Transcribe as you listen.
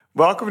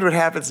Welcome to What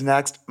Happens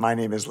Next. My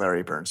name is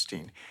Larry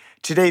Bernstein.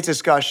 Today's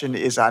discussion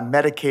is on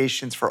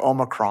medications for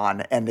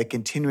Omicron and the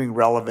continuing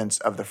relevance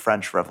of the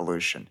French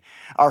Revolution.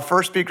 Our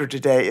first speaker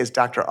today is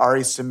Dr.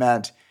 Ari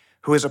Ciment,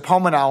 who is a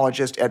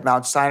pulmonologist at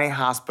Mount Sinai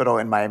Hospital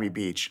in Miami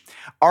Beach.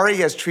 Ari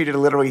has treated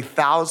literally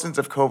thousands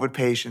of COVID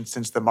patients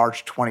since the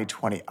March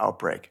 2020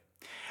 outbreak.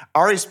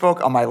 Ari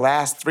spoke on my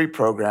last 3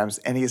 programs,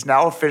 and he is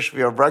now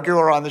officially a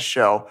regular on the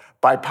show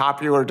by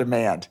popular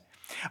demand.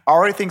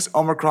 Ari thinks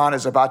Omicron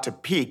is about to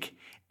peak,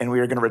 and we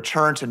are going to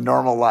return to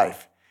normal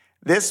life.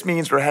 This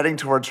means we're heading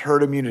towards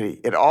herd immunity.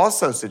 It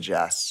also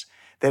suggests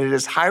that it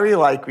is highly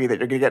likely that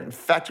you're going to get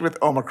infected with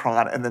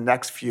Omicron in the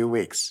next few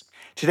weeks.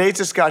 Today's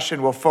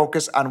discussion will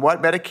focus on what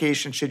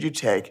medication should you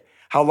take,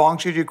 how long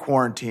should you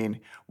quarantine,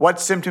 what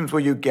symptoms will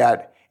you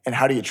get, and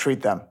how do you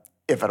treat them,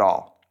 if at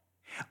all.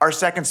 Our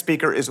second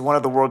speaker is one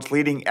of the world's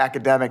leading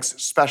academics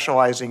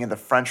specializing in the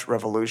French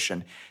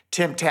Revolution.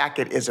 Tim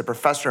Tackett is a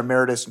professor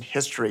emeritus in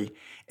history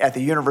at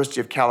the University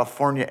of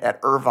California at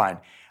Irvine.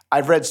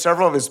 I've read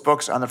several of his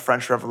books on the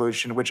French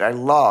Revolution, which I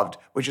loved,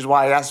 which is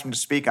why I asked him to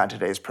speak on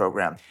today's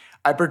program.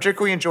 I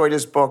particularly enjoyed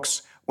his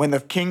books When the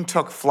King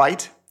Took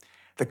Flight,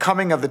 The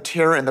Coming of the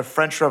Terror in the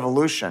French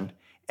Revolution,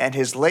 and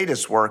his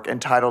latest work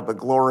entitled The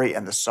Glory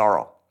and the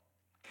Sorrow.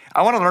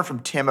 I want to learn from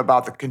Tim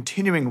about the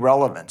continuing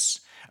relevance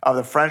of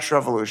the French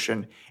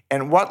Revolution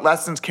and what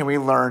lessons can we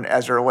learn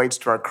as it relates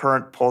to our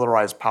current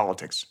polarized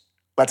politics.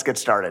 Let's get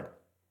started.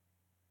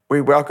 We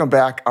welcome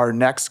back our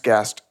next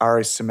guest,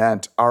 Ari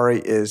Ciment. Ari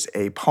is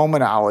a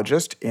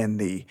pulmonologist in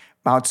the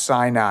Mount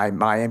Sinai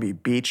Miami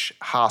Beach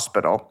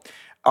Hospital.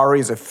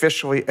 Ari is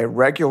officially a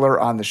regular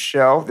on the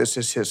show. This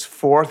is his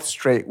 4th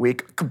straight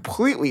week,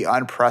 completely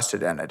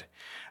unprecedented,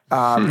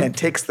 and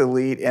takes the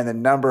lead in the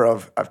number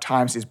of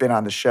times he's been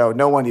on the show.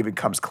 No one even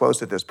comes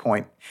close at this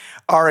point.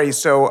 Ari,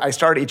 so I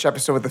start each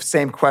episode with the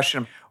same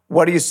question.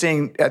 What are you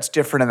seeing that's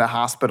different in the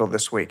hospital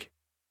this week?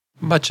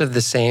 Much of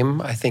the same.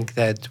 I think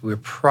that we're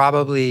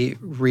probably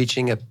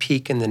reaching a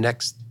peak in the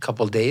next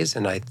couple of days,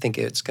 and I think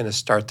it's going to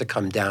start to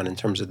come down in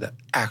terms of the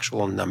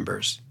actual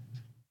numbers.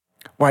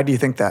 Why do you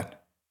think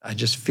that? I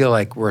just feel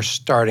like we're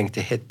starting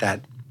to hit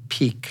that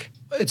peak.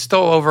 It's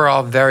still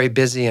overall very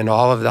busy in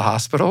all of the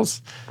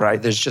hospitals.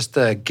 Right. There's just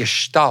a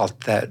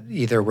gestalt that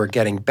either we're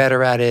getting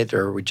better at it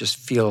or we just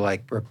feel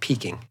like we're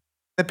peaking.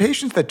 The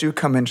patients that do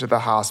come into the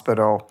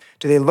hospital,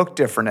 do they look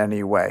different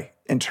anyway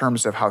in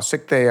terms of how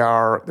sick they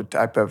are, the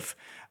type of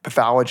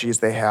pathologies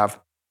they have?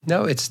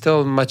 No, it's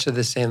still much of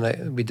the same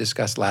that we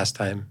discussed last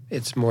time.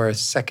 It's more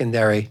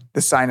secondary. The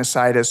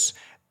sinusitis,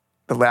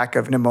 the lack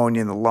of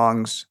pneumonia in the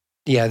lungs.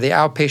 Yeah, the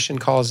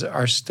outpatient calls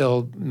are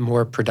still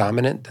more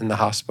predominant than the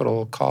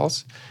hospital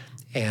calls.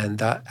 And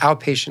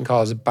outpatient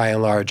calls, by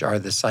and large, are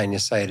the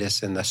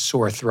sinusitis and the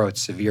sore throat,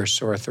 severe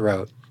sore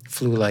throat,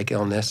 flu-like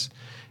illness.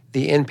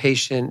 The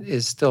inpatient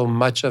is still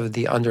much of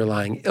the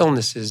underlying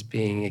illnesses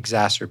being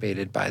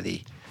exacerbated by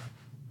the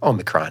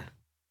Omicron.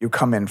 You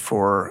come in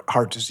for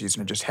heart disease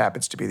and it just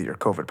happens to be that you're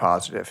COVID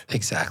positive.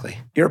 Exactly.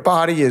 Your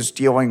body is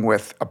dealing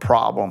with a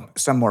problem,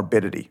 some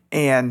morbidity.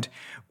 And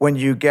when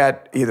you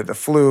get either the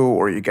flu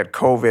or you get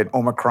COVID,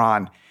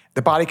 Omicron,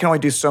 the body can only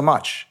do so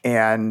much.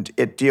 And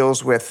it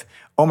deals with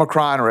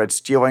Omicron or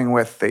it's dealing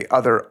with the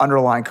other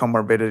underlying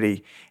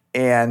comorbidity.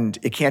 And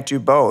it can't do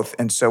both.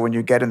 And so when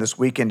you get in this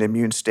weakened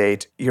immune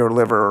state, your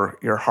liver,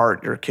 your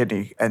heart, your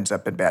kidney ends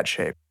up in bad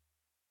shape.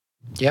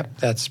 Yep,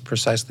 that's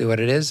precisely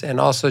what it is. And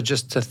also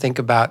just to think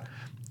about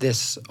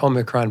this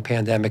Omicron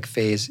pandemic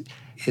phase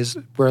is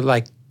we're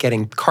like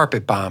getting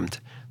carpet bombed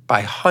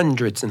by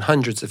hundreds and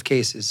hundreds of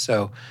cases.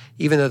 So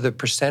even though the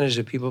percentage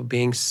of people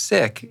being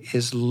sick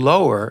is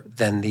lower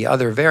than the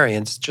other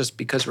variants, just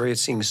because we're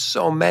seeing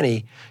so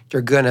many,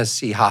 you're going to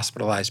see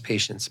hospitalized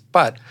patients.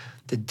 But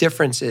the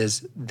difference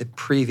is the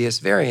previous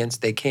variants,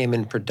 they came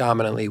in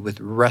predominantly with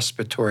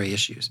respiratory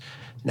issues.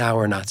 Now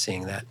we're not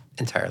seeing that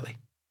entirely.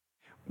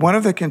 One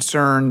of the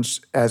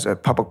concerns as a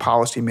public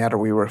policy matter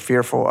we were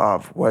fearful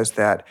of was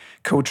that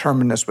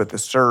coterminous with the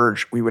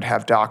surge, we would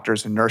have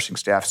doctors and nursing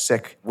staff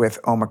sick with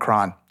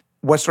Omicron.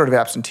 What sort of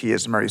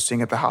absenteeism are you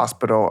seeing at the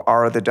hospital?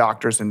 Are the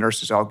doctors and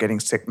nurses all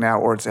getting sick now,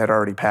 or has that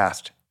already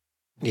passed?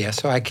 Yeah,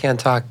 so I can't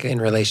talk in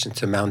relation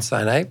to Mount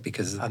Sinai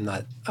because I'm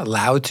not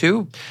allowed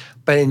to.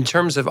 But in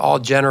terms of all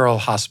general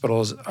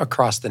hospitals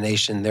across the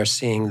nation, they're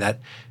seeing that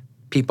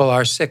people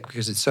are sick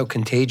because it's so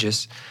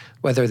contagious,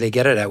 whether they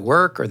get it at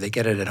work or they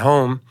get it at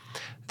home.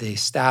 The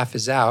staff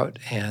is out.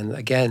 And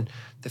again,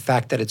 the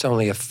fact that it's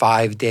only a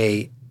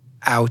 5-day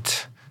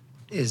out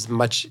is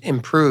much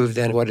improved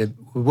than what it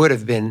would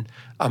have been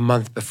a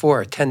month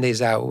before. 10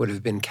 days out would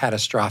have been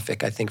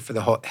catastrophic, I think, for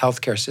the whole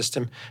healthcare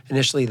system.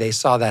 Initially, they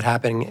saw that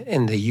happening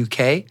in the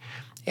UK,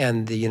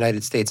 and the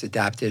United States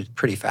adapted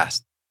pretty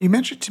fast. You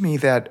mentioned to me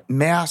that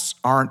masks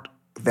aren't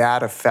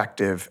that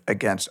effective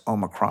against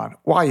Omicron.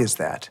 Why is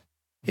that?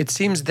 It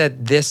seems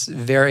that this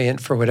variant,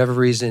 for whatever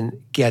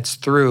reason, gets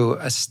through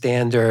a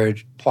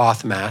standard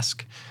cloth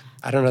mask.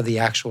 I don't know the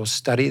actual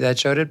study that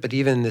showed it, but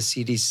even the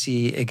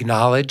CDC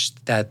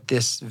acknowledged that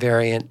this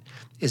variant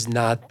is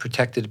not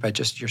protected by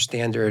just your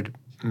standard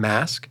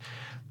mask.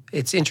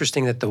 It's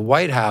interesting that the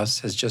White House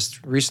has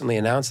just recently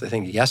announced, I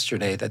think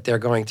yesterday, that they're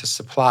going to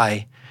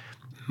supply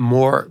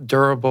more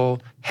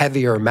durable,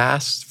 heavier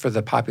masks for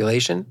the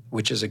population,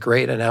 which is a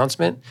great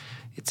announcement.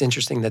 It's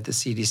interesting that the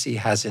CDC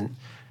hasn't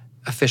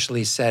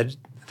officially said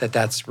that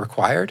that's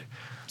required.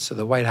 So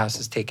the White House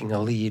is taking a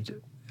lead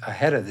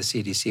ahead of the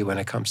CDC when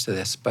it comes to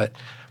this. But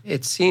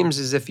it seems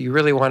as if you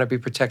really want to be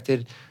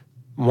protected,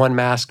 one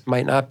mask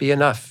might not be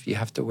enough. You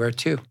have to wear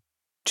two.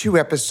 2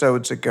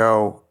 episodes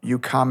ago, you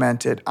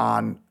commented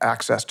on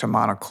access to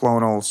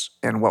monoclonals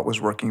and what was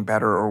working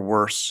better or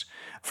worse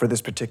for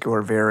this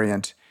particular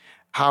variant.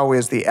 How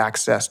is the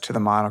access to the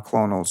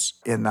monoclonals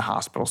in the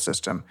hospital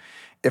system?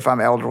 If I'm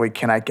elderly,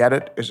 can I get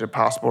it? Is it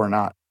possible or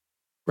not?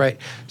 Right.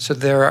 So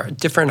there are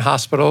different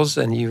hospitals,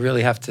 and you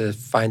really have to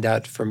find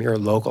out from your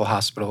local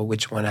hospital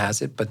which one has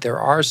it. But there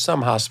are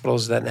some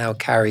hospitals that now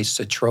carry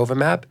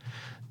sotrovimab.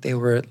 They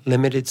were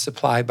limited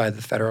supply by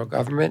the federal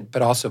government,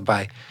 but also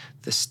by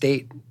the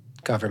state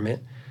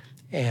government.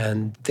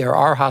 And there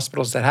are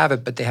hospitals that have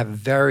it, but they have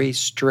very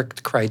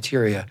strict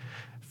criteria.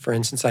 For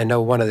instance, I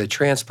know one of the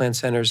transplant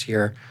centers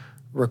here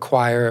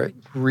require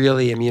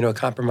really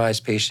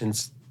immunocompromised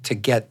patients to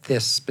get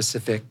this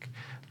specific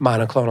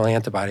monoclonal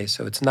antibody.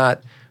 So it's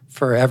not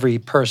for every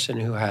person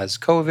who has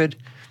COVID.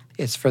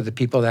 It's for the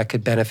people that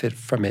could benefit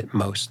from it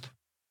most.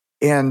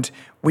 And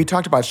we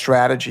talked about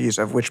strategies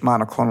of which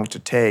monoclonal to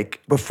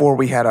take before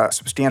we had a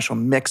substantial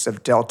mix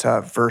of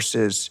Delta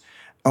versus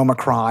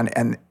Omicron.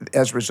 And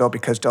as a result,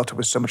 because Delta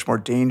was so much more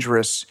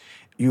dangerous,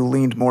 you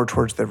leaned more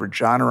towards the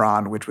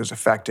Regeneron, which was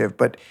effective.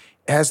 But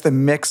has the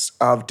mix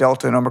of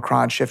Delta and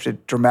Omicron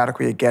shifted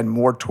dramatically again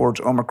more towards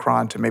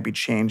Omicron to maybe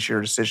change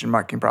your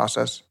decision-making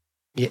process?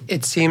 Yeah,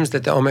 it seems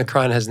that the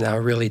Omicron has now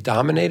really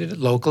dominated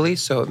locally,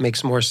 so it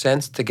makes more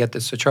sense to get the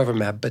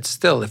sotrovimab. But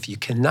still, if you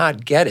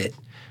cannot get it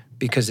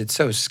because it's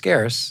so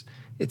scarce,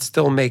 it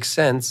still makes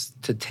sense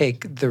to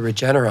take the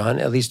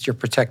Regeneron. At least you're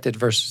protected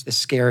versus the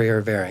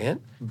scarier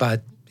variant.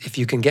 But if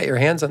you can get your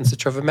hands on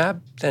sotrovimab,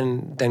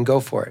 then go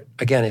for it.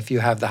 Again, if you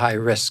have the high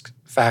risk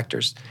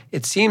factors.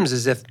 It seems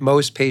as if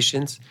most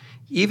patients,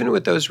 even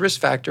with those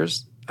risk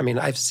factors,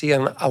 I've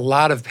seen a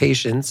lot of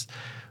patients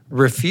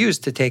refuse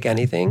to take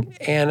anything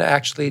and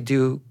actually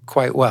do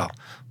quite well.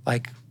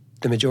 Like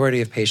the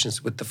majority of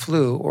patients with the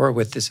flu or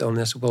with this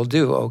illness will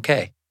do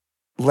okay.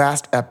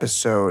 Last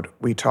episode,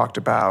 we talked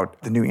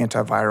about the new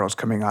antivirals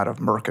coming out of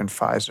Merck and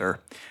Pfizer.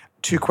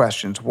 2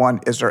 questions. One,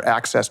 is there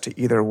access to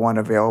either one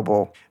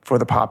available for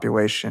the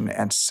population?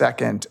 And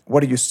second,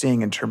 what are you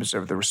seeing in terms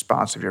of the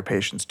response of your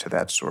patients to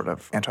that sort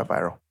of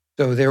antiviral?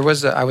 So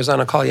I was on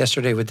a call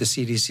yesterday with the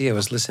CDC. I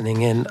was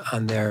listening in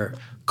on their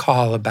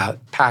call about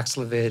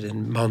Paxlovid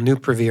and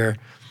Molnupiravir.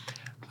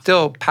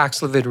 Still,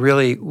 Paxlovid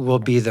really will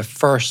be the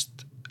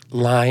first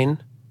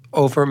line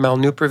over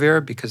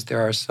Molnupiravir because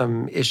there are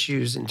some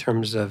issues in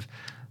terms of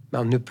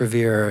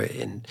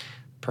Molnupiravir and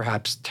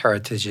perhaps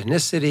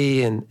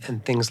teratogenicity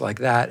and things like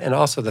that. And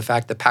also the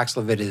fact that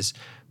Paxlovid is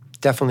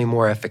definitely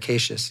more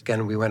efficacious.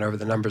 Again, we went over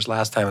the numbers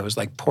last time. It was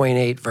like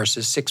 0.8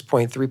 versus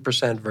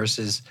 6.3%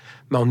 versus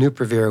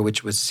Molnupiravir,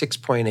 which was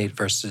 6.8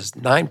 versus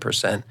 9%.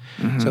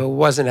 Mm-hmm. So it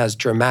wasn't as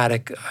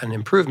dramatic an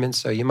improvement,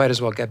 so you might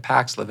as well get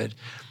Paxlovid.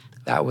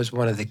 That was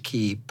one of the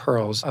key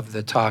pearls of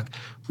the talk.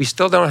 We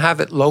still don't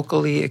have it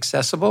locally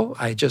accessible.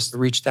 I just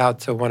reached out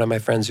to one of my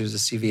friends who's a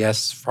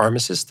CVS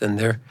pharmacist, and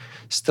they're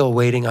still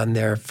waiting on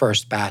their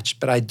first batch.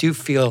 But I do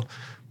feel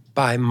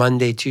by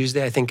Monday,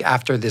 Tuesday, I think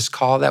after this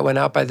call that went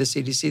out by the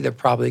CDC, they're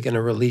probably going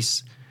to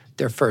release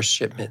their first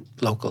shipment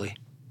locally.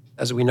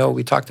 As we know,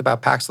 we talked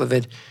about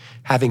Paxlovid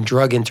having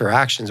drug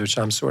interactions, which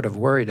I'm sort of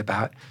worried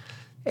about.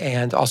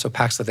 And also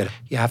Paxlovid,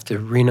 you have to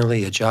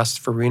renally adjust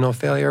for renal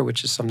failure,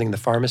 which is something the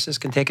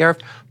pharmacist can take care of.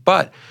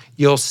 But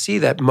you'll see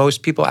that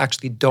most people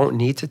actually don't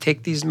need to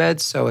take these meds.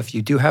 So if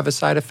you do have a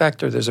side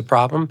effect or there's a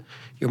problem,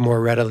 you're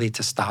more readily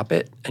to stop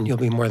it, and you'll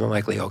be more than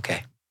likely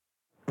okay.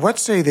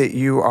 Let's say that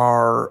you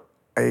are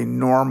a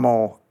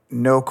normal,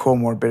 no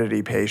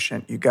comorbidity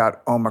patient. You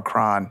got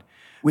Omicron.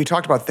 We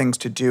talked about things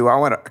to do. I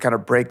want to kind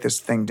of break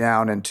this thing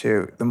down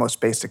into the most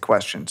basic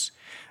questions.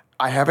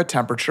 I have a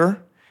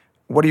temperature.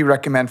 What do you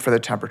recommend for the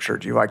temperature?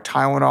 Do you like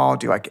Tylenol?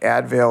 Do you like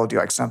Advil? Do you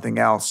like something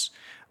else?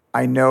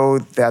 I know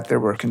that there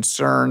were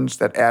concerns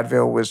that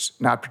Advil was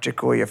not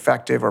particularly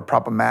effective or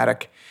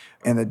problematic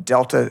in the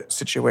Delta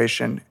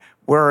situation.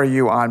 Where are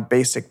you on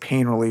basic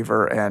pain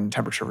reliever and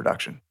temperature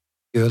reduction?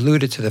 You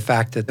alluded to the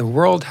fact that the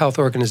World Health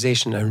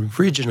Organization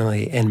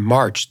originally in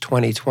March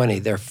 2020,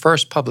 their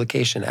first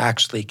publication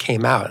actually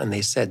came out and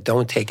they said,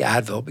 don't take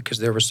Advil because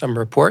there were some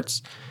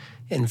reports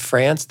in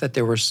France that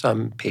there were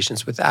some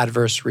patients with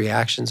adverse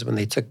reactions when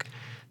they took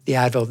the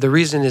Advil. The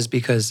reason is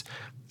because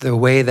the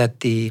way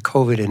that the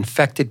COVID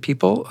infected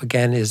people,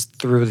 again, is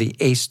through the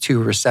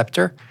ACE2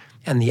 receptor,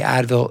 and the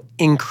Advil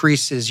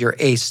increases your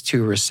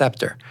ACE2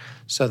 receptor.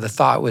 So the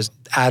thought was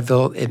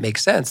Advil, it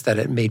makes sense that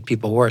it made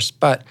people worse,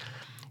 but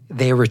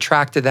they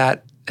retracted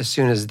that as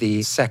soon as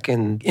the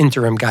second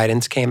interim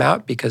guidance came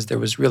out because there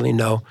was really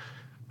no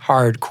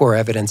hardcore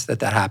evidence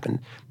that happened.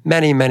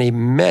 Many, many,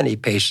 many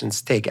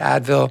patients take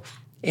Advil.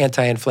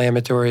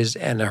 anti-inflammatories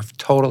and are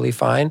totally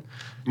fine.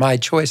 My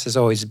choice has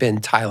always been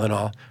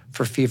Tylenol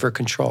for fever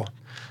control.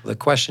 The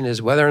question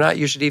is whether or not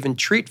you should even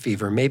treat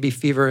fever. Maybe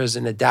fever is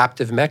an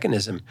adaptive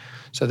mechanism.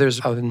 So there's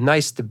a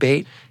nice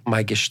debate.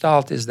 My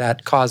gestalt is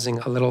that causing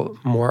a little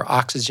more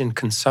oxygen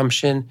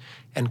consumption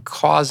and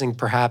causing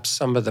perhaps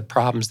some of the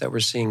problems that we're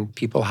seeing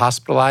people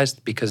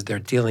hospitalized because they're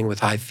dealing with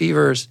high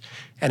fevers,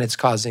 and it's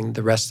causing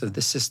the rest of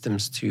the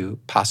systems to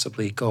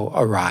possibly go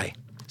awry.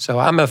 So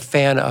I'm a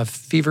fan of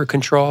fever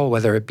control,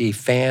 whether it be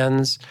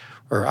fans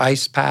or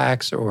ice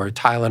packs or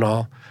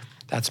Tylenol.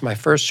 That's my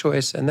first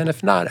choice. And then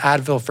if not,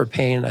 Advil for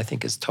pain, I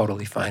think is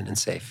totally fine and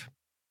safe.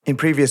 In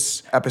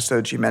previous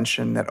episodes, you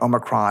mentioned that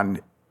Omicron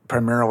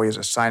primarily is a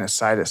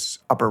sinusitis,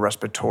 upper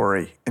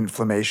respiratory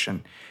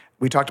inflammation.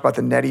 We talked about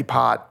the Neti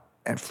Pot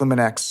and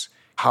Fluminex.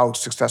 How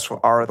successful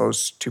are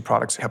those two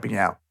products helping you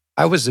out?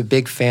 I was a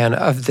big fan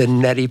of the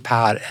Neti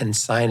Pot and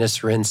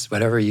sinus rinse,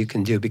 whatever you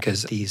can do,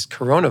 because these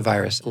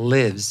coronavirus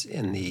lives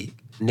in the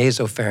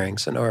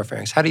nasopharynx and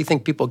oropharynx. How do you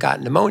think people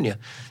got pneumonia?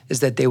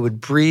 Is that they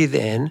would breathe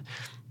in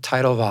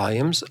tidal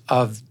volumes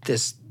of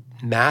this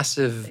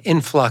massive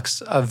influx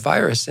of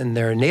virus in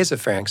their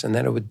nasopharynx, and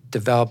then it would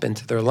develop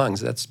into their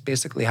lungs. That's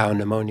basically how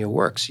pneumonia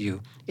works.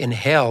 You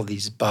inhale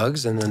these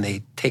bugs, and then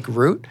they take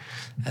root,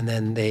 and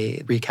then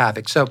they wreak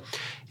havoc. So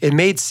it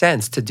made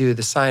sense to do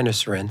the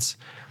sinus rinse.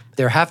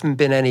 There haven't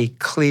been any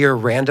clear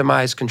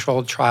randomized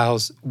controlled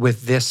trials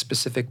with this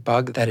specific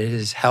bug that it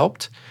has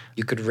helped.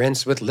 You could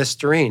rinse with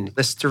Listerine.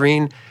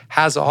 Listerine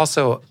has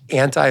also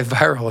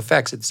antiviral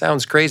effects. It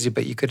sounds crazy,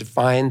 but you could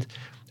find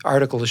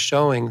articles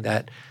showing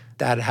that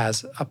that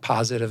has a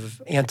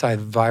positive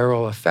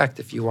antiviral effect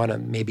if you want to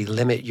maybe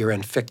limit your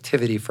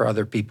infectivity for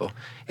other people.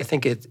 I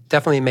think it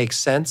definitely makes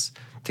sense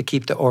to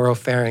keep the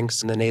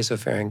oropharynx and the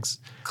nasopharynx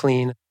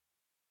clean.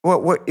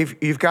 Well, if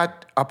you've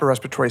got upper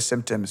respiratory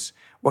symptoms,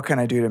 what can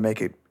I do to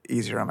make it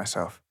easier on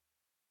myself?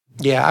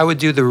 Yeah, I would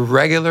do the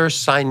regular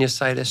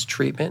sinusitis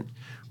treatment,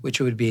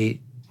 which would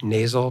be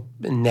nasal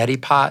neti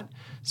pot,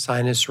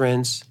 sinus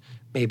rinse,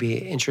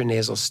 maybe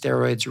intranasal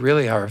steroids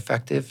really are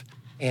effective,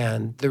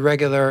 and the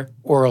regular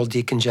oral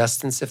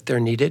decongestants if they're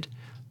needed.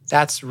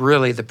 That's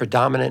really the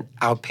predominant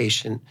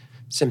outpatient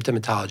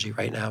symptomatology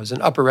right now is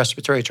an upper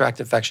respiratory tract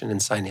infection and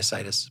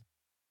sinusitis.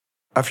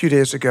 A few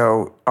days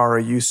ago,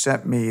 Ari, you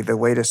sent me the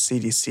latest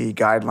CDC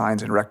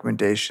guidelines and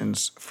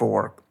recommendations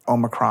for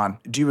Omicron.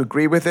 Do you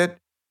agree with it?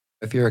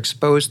 If you're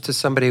exposed to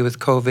somebody with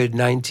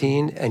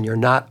COVID-19 and you're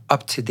not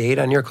up to date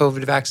on your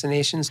COVID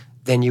vaccinations,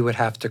 then you would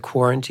have to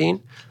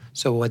quarantine.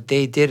 So what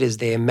they did is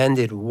they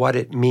amended what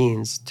it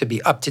means to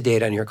be up to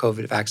date on your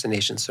COVID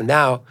vaccination. So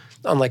now,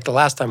 unlike the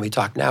last time we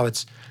talked, now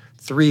it's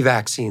 3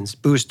 vaccines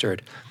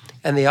boosted.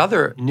 And the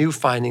other new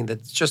finding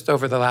that's just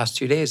over the last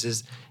 2 days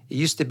is it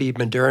used to be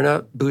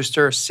Moderna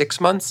booster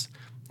 6 months.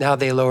 Now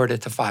they lowered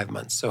it to 5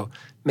 months. So it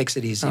makes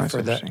it easy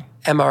for the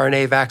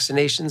mRNA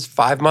vaccinations,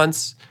 5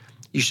 months.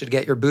 You should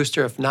get your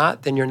booster. If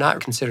not, then you're not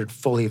considered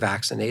fully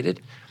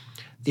vaccinated.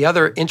 The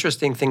other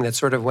interesting thing that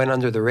sort of went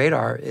under the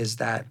radar is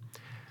that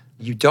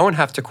you don't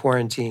have to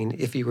quarantine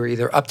if you were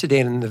either up to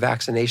date on the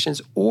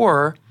vaccinations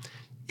or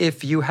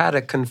if you had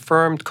a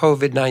confirmed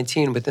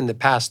COVID-19 within the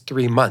past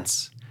 3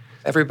 months.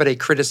 Everybody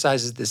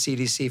criticizes the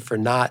CDC for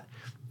not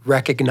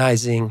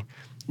recognizing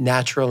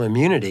natural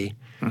immunity.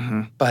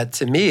 Mm-hmm. But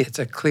to me, it's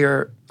a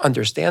clear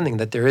understanding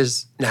that there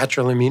is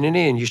natural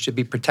immunity and you should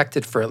be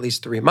protected for at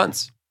least 3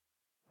 months.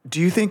 Do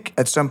you think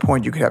at some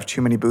point you could have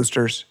too many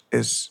boosters?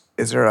 Is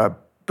there a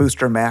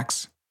booster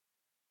max?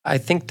 I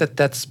think that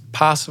that's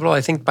possible.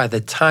 I think by the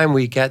time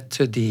we get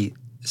to the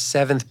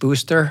 7th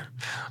booster,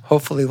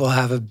 hopefully we'll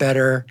have a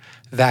better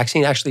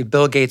vaccine. Actually,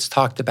 Bill Gates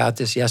talked about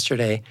this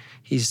yesterday.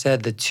 He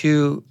said the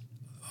 2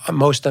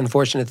 most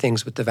unfortunate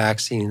things with the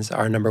vaccines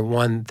are, number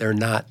one, they're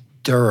not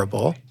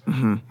durable,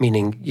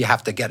 meaning you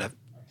have to get a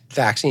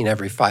vaccine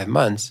every 5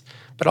 months,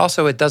 but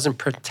also it doesn't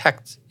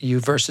protect you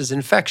versus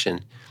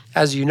infection.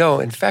 As you know,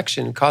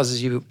 infection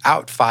causes you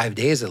out 5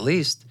 days at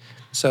least.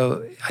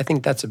 So I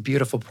think that's a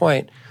beautiful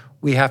point.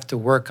 We have to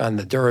work on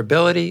the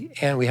durability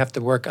and we have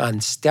to work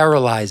on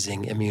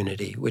sterilizing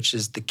immunity, which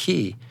is the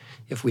key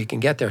if we can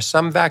get there.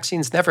 Some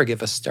vaccines never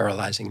give us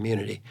sterilizing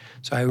immunity,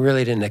 so I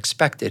really didn't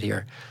expect it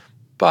here,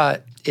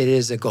 but it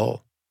is a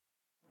goal.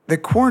 The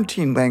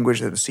quarantine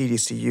language that the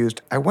CDC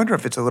used, I wonder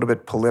if it's a little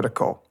bit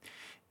political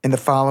in the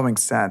following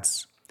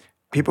sense.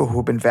 People who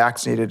have been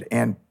vaccinated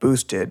and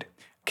boosted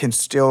can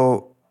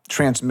still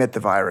transmit the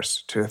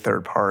virus to a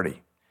third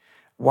party.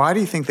 Why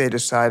do you think they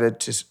decided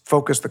to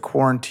focus the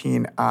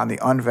quarantine on the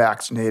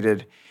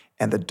unvaccinated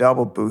and the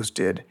double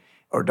boosted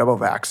or double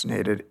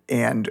vaccinated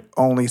and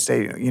only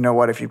say, you know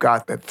what, if you've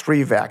got the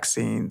 3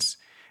 vaccines,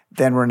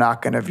 then we're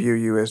not going to view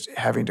you as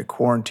having to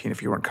quarantine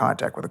if you were in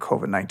contact with a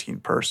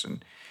COVID-19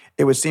 person?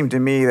 It would seem to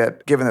me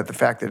that given that the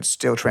fact that it's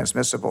still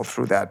transmissible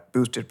through that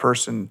boosted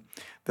person,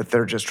 that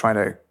they're just trying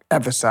to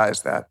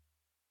emphasize that.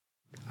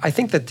 I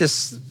think that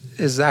this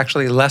is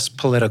actually less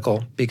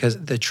political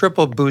because the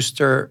triple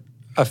booster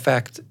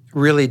effect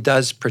really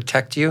does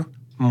protect you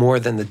more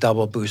than the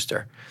double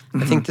booster.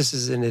 Mm-hmm. I think this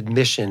is an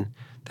admission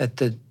that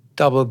the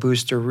double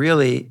booster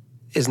really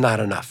is not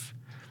enough.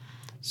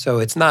 So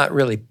it's not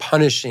really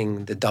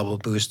punishing the double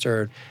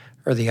booster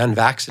or the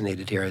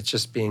unvaccinated here. It's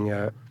just being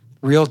a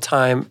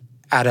real-time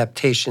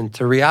adaptation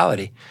to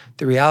reality.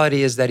 The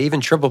reality is that even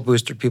triple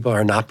booster people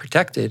are not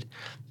protected,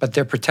 but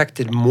they're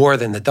protected more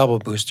than the double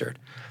boosted.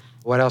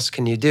 What else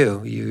can you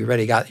do? You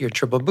already got your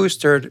triple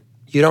boosted.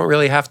 You don't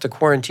really have to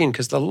quarantine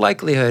because the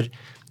likelihood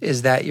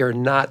is that you're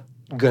not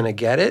going to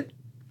get it,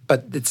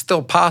 but it's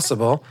still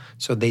possible.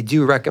 So they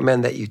do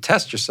recommend that you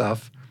test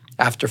yourself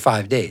after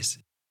 5 days.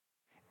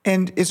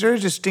 And is there a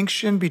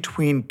distinction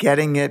between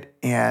getting it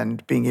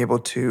and being able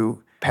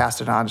to pass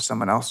it on to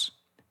someone else?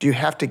 Do you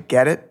have to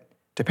get it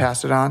to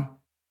pass it on?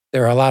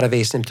 There are a lot of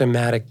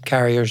asymptomatic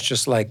carriers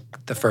just like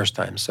the first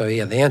time. So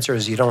yeah, the answer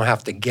is you don't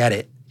have to get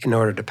it in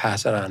order to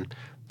pass it on.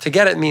 To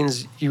get it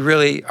means you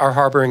really are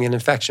harboring an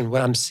infection.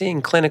 What I'm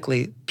seeing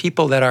clinically,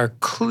 people that are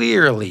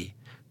clearly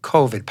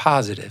COVID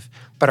positive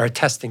but are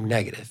testing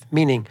negative,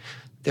 meaning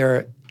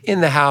they're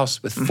in the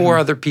house with 4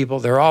 other people,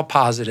 they're all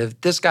positive.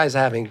 This guy's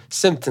having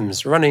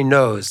symptoms, runny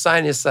nose,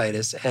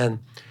 sinusitis,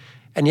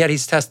 and yet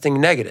he's testing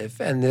negative.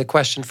 And the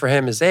question for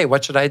him is, hey,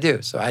 what should I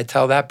do? So I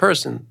tell that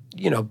person,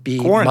 be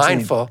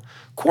mindful.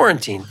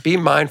 Quarantine. Be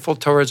mindful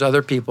towards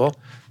other people.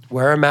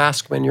 Wear a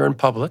mask when you're in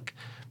public.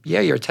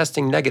 Yeah, you're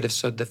testing negative.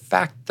 So the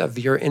fact of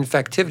your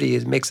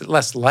infectivity makes it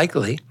less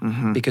likely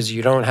because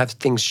you don't have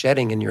things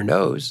shedding in your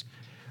nose.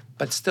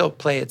 But still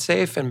play it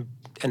safe and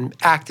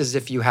act as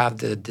if you have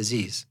the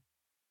disease.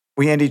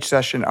 We end each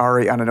session,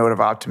 Ari, on a note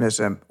of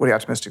optimism. What are you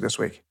optimistic this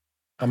week?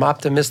 I'm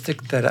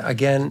optimistic that,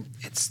 again,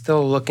 it's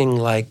still looking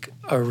like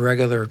a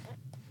regular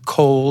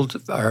cold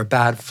or a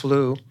bad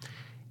flu,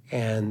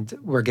 and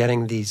we're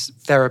getting these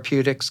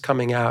therapeutics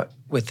coming out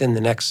within the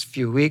next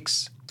few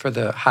weeks for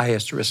the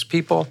highest risk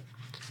people,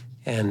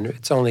 and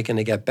it's only going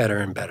to get better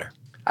and better.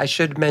 I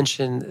should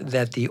mention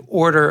that the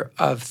order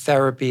of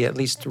therapy, at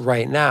least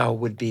right now,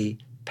 would be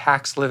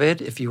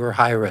Paxlovid if you were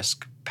high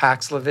risk.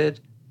 Paxlovid,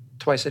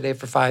 twice a day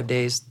for 5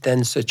 days, then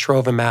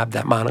sotrovimab,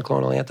 that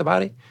monoclonal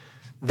antibody,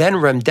 then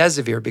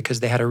remdesivir,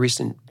 because they had a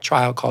recent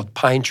trial called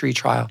Pine Tree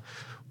trial,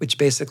 which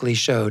basically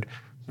showed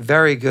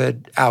very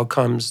good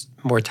outcomes,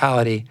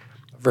 mortality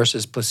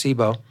versus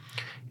placebo,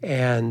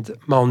 and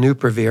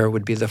molnupiravir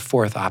would be the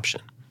 4th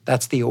option.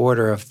 That's the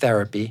order of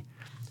therapy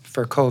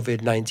for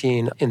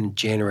COVID-19 in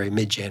January,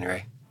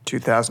 mid-January.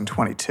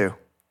 2022.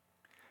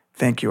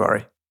 Thank you,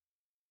 Ari.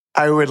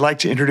 I would like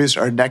to introduce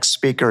our next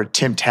speaker,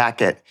 Tim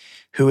Tackett,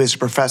 who is a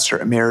professor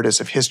emeritus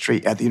of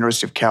history at the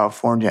University of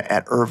California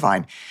at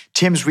Irvine.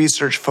 Tim's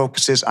research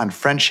focuses on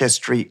French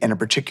history and in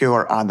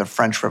particular on the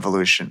French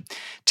Revolution.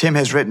 Tim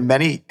has written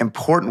many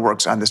important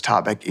works on this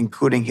topic,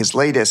 including his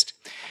latest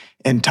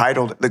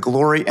entitled The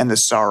Glory and the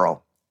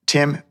Sorrow.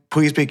 Tim,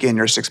 please begin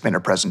your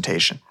 6-minute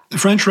presentation. The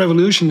French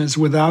Revolution is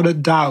without a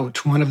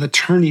doubt one of the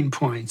turning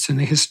points in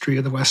the history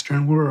of the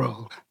Western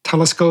world.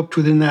 Telescoped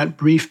within that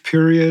brief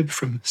period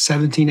from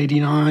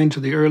 1789 to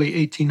the early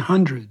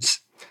 1800s,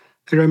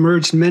 there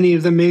emerged many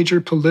of the major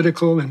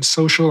political and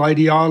social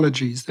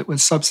ideologies that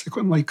would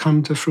subsequently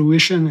come to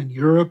fruition in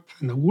Europe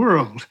and the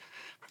world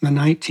from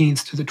the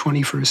 19th to the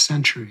 21st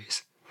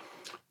centuries.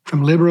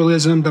 From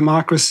liberalism,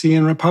 democracy,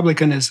 and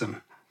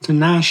republicanism to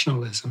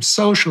nationalism,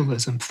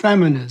 socialism,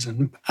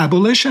 feminism,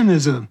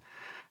 abolitionism,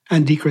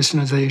 and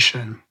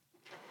dechristianization.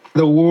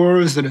 The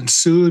wars that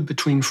ensued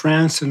between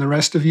France and the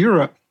rest of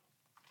Europe,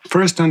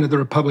 first under the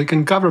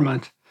Republican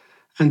government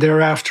and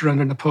thereafter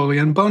under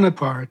Napoleon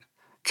Bonaparte,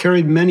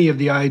 carried many of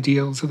the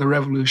ideals of the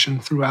revolution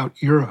throughout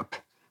Europe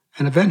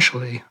and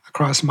eventually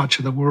across much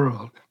of the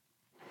world.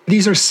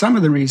 These are some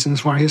of the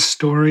reasons why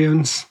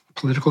historians,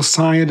 political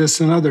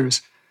scientists, and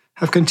others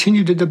have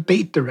continued to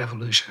debate the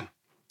revolution,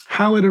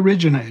 how it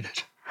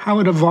originated, how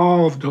it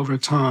evolved over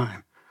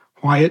time,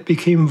 why it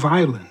became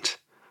violent,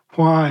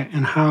 why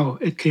and how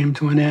it came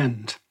to an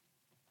end.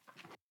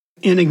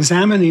 In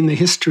examining the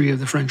history of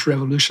the French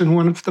Revolution,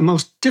 one of the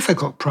most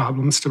difficult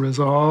problems to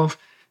resolve,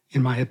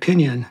 in my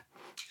opinion,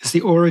 is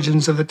the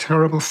origins of the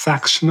terrible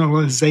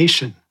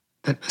factionalization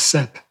that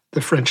beset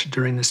the French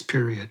during this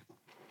period.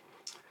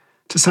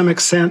 To some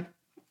extent,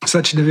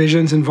 such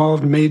divisions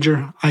involved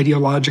major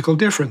ideological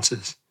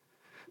differences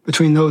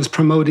between those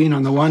promoting,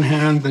 on the one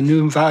hand, the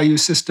new value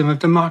system of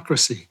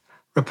democracy,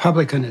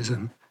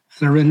 republicanism,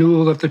 and a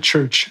renewal of the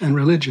church and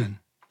religion,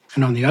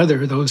 and on the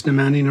other, those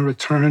demanding a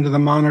return to the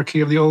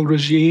monarchy of the old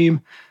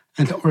regime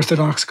and to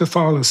Orthodox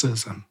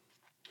Catholicism.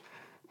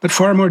 But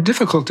far more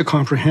difficult to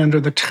comprehend are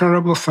the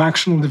terrible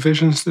factional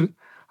divisions that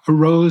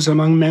arose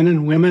among men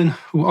and women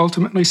who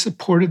ultimately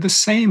supported the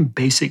same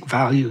basic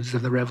values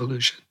of the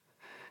revolution,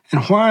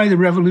 and why the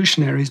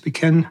revolutionaries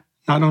began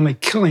not only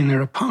killing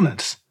their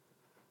opponents,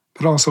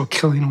 but also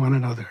killing one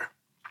another.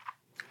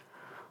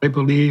 I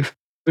believe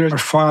there are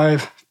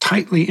 5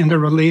 tightly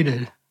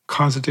interrelated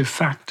causative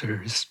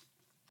factors.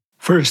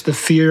 First, the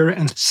fear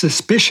and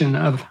suspicion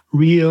of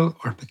real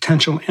or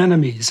potential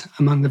enemies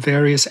among the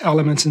various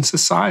elements in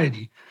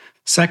society.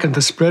 Second,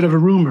 the spread of a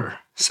rumor,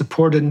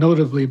 supported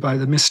notably by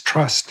the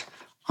mistrust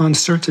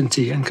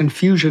uncertainty and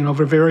confusion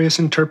over various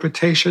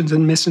interpretations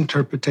and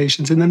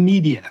misinterpretations in the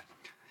media,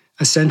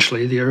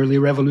 essentially the early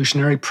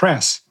revolutionary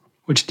press,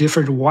 which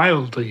differed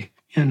wildly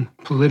in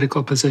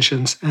political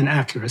positions and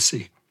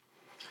accuracy,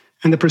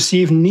 and the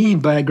perceived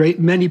need by a great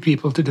many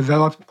people to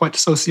develop what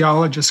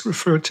sociologists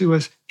refer to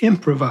as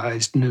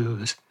improvised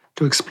news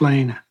to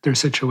explain their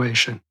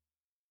situation.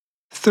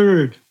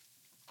 Third,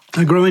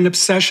 a growing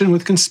obsession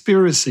with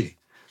conspiracy,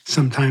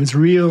 sometimes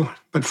real,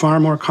 but far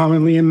more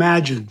commonly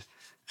imagined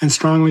and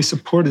strongly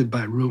supported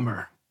by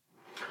rumor.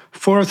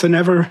 Fourth, an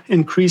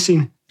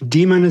ever-increasing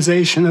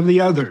demonization of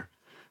the other,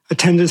 a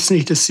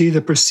tendency to see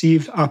the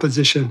perceived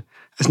opposition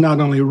as not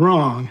only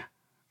wrong,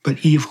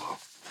 but evil.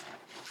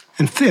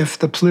 And fifth,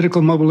 the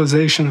political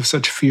mobilization of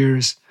such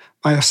fears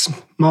by a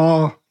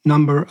small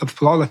number of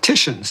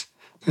politicians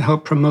to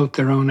help promote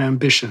their own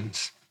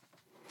ambitions.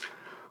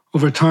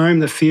 Over time,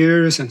 the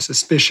fears and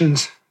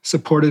suspicions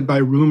supported by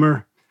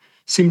rumor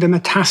seemed to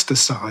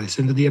metastasize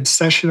into the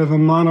obsession of a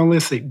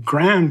monolithic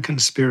grand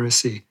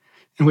conspiracy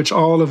in which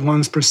all of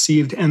one's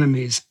perceived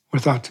enemies were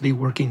thought to be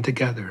working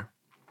together.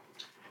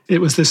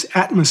 It was this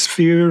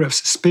atmosphere of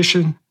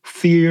suspicion,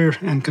 fear,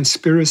 and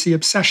conspiracy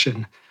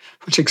obsession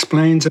which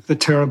explains the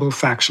terrible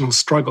factional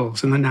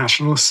struggles in the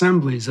national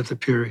assemblies of the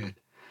period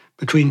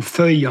between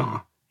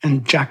Feuillants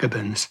and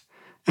Jacobins,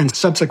 and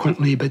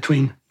subsequently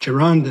between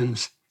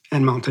Girondins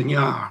and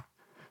Montagnards,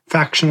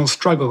 factional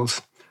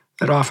struggles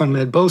that often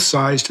led both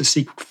sides to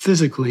seek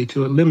physically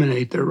to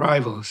eliminate their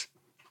rivals,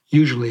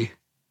 usually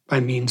by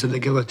means of the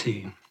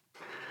guillotine.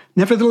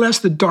 Nevertheless,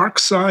 the dark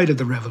side of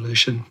the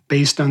revolution,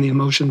 based on the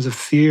emotions of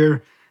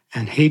fear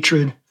and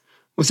hatred,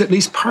 was at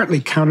least partly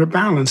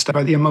counterbalanced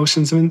by the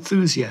emotions of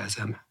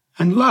enthusiasm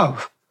and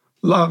love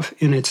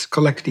in its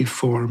collective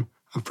form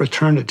of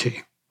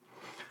fraternity.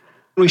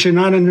 We should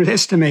not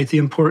underestimate the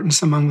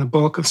importance among the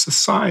bulk of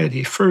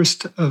society,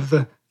 first, of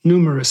the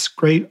numerous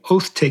great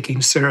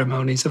oath-taking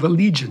ceremonies of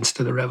allegiance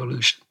to the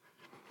revolution,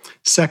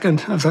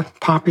 second, of the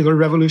popular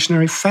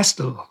revolutionary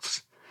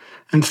festivals,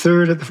 and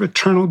third, of the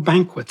fraternal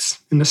banquets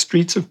in the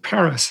streets of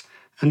Paris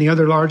and the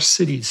other large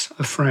cities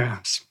of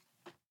France.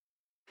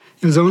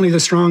 It was only the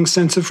strong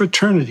sense of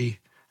fraternity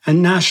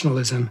and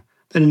nationalism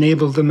that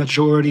enabled the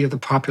majority of the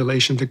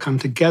population to come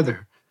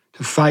together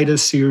to fight a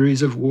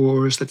series of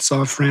wars that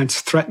saw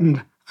France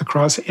threatened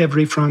across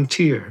every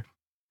frontier,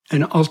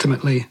 and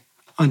ultimately,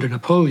 under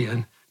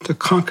Napoleon, to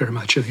conquer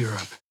much of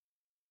Europe.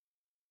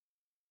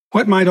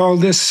 What might all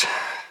this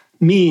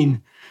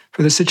mean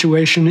for the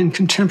situation in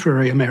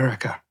contemporary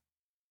America?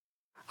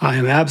 I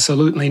am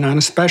absolutely not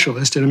a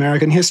specialist in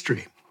American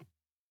history,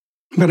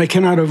 but I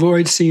cannot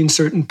avoid seeing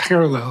certain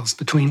parallels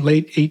between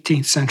late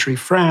 18th century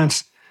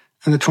France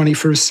and the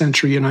 21st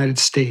century United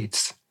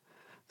States.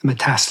 The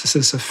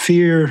metastasis of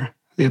fear,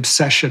 the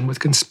obsession with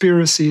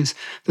conspiracies,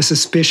 the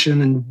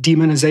suspicion and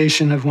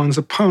demonization of one's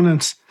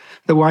opponents,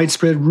 the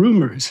widespread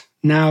rumors,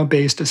 now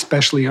based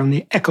especially on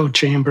the echo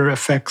chamber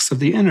effects of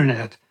the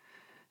internet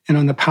and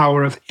on the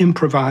power of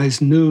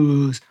improvised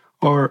news,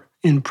 or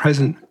in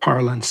present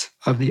parlance,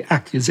 of the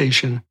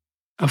accusation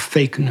of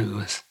fake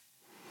news.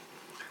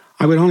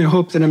 I would only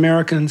hope that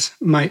Americans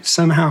might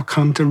somehow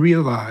come to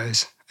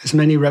realize, as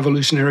many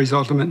revolutionaries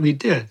ultimately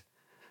did,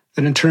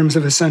 that in terms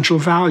of essential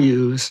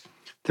values,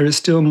 there is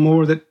still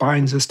more that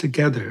binds us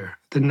together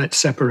than that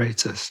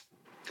separates us.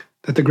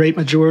 That the great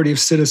majority of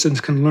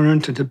citizens can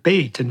learn to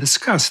debate and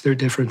discuss their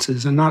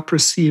differences and not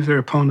perceive their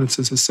opponents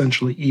as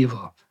essentially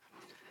evil.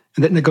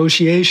 And that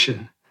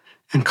negotiation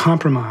and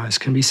compromise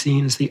can be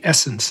seen as the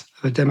essence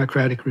of a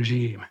democratic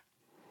regime.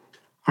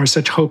 Are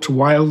such hopes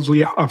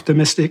wildly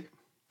optimistic?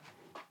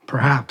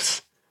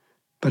 Perhaps,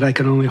 but I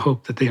can only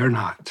hope that they are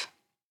not.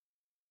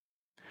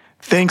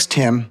 Thanks,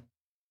 Tim.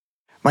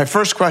 My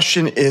first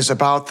question is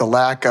about the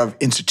lack of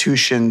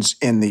institutions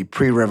in the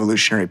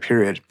pre-revolutionary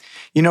period.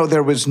 You know,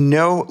 there was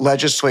no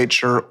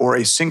legislature or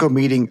a single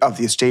meeting of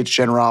the Estates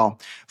General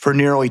for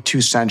nearly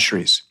 2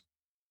 centuries.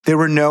 There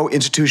were no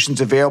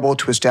institutions available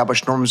to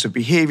establish norms of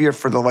behavior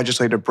for the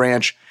legislative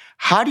branch.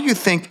 How do you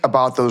think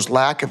about those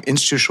lack of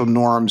institutional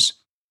norms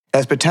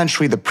as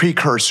potentially the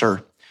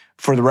precursor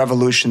for the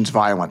revolution's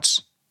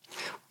violence?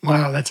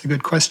 Wow, that's a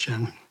good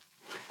question.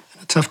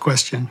 A tough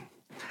question.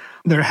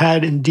 There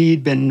had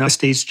indeed been no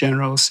States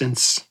General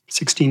since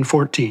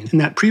 1614. In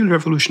that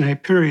pre-revolutionary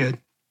period,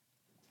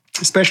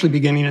 especially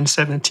beginning in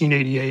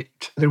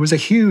 1788, there was a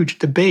huge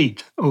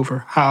debate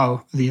over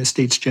how the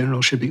Estates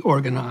General should be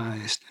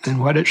organized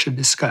and what it should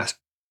discuss.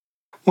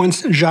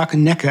 Once Jacques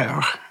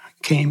Necker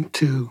came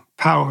to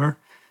power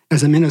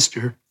as a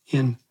minister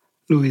in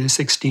Louis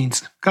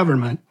XVI's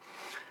government,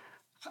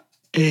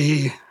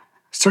 a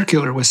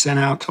circular was sent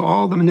out to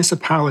all the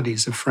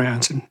municipalities of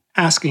France and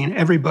asking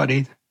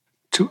everybody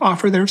to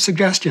offer their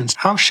suggestions.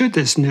 How should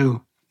this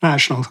new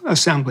National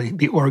Assembly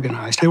be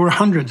organized? There were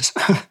hundreds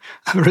of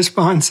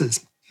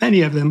responses,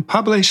 many of them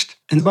published.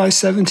 And by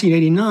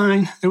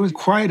 1789, there was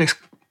quite a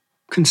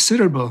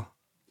considerable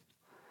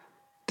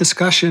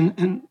discussion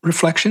and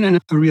reflection and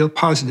a real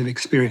positive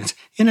experience.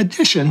 In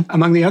addition,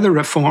 among the other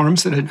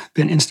reforms that had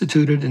been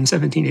instituted in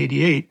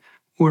 1788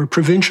 were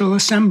provincial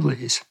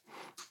assemblies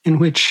in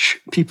which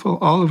people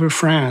all over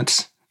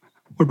France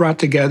were brought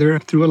together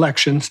through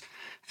elections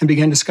and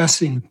began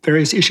discussing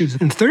various issues.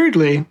 And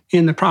thirdly,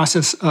 in the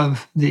process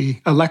of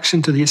the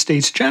election to the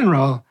Estates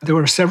General, there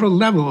were several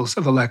levels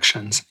of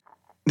elections.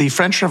 The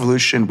French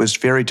Revolution was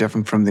very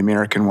different from the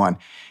American one,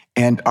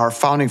 and our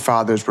founding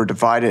fathers were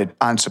divided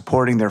on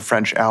supporting their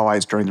French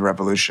allies during the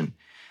Revolution.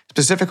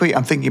 Specifically,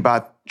 I'm thinking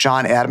about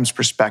John Adams'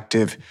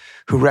 perspective,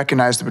 who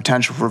recognized the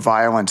potential for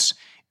violence,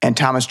 and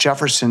Thomas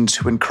Jefferson's,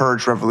 who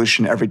encouraged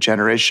revolution every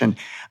generation.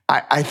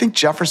 I think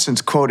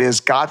Jefferson's quote is,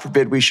 "God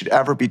forbid we should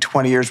ever be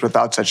 20 years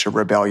without such a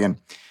rebellion."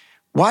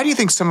 Why do you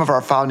think some of our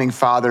founding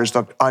fathers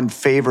looked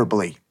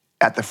unfavorably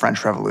at the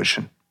French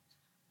Revolution?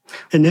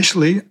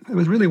 Initially, there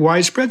was really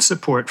widespread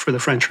support for the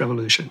French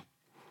Revolution.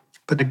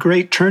 But the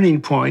great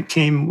turning point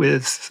came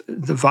with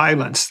the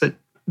violence that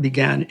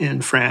began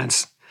in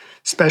France,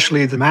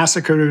 especially the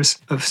massacres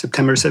of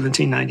September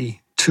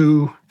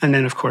 1792, and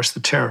then, of course, the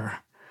terror.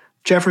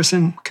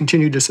 Jefferson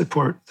continued to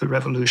support the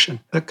revolution.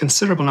 A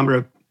considerable number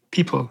of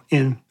people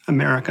in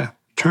America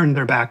turned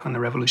their back on the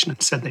revolution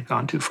and said they'd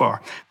gone too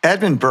far.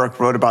 Edmund Burke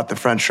wrote about the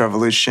French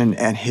Revolution,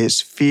 and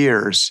his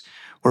fears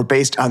were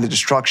based on the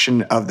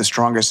destruction of the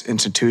strongest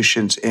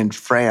institutions in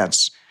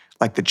France,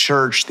 like the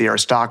church, the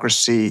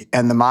aristocracy,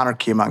 and the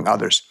monarchy, among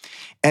others.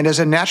 And as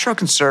a natural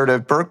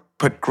conservative, Burke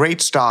put great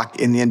stock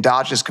in the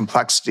endogenous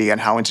complexity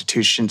and how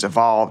institutions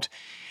evolved,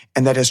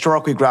 and that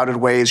historically grounded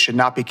ways should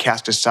not be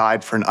cast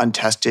aside for an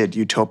untested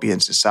utopian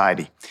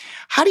society.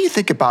 How do you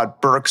think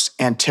about Burke's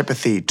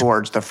antipathy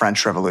towards the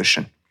French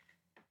Revolution?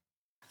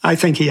 I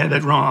think he had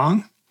it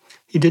wrong.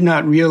 He did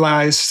not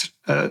realize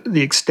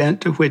the extent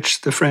to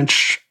which the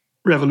French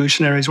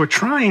revolutionaries were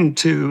trying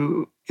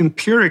to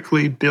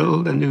empirically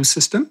build a new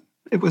system.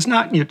 It was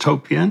not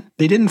utopian.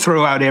 They didn't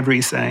throw out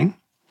everything.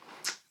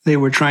 They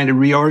were trying to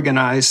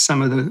reorganize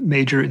some of the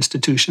major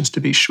institutions,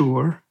 to be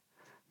sure.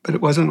 But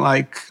it wasn't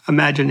like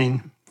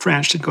imagining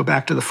France should go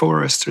back to the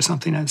forests or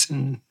something, as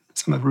in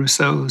some of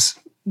Rousseau's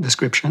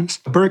descriptions.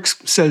 Burke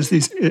says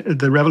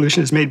the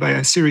revolution is made by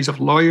a series of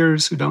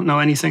lawyers who don't know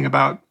anything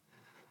about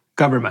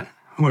government,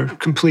 who are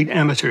complete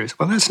amateurs.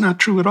 Well, that's not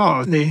true at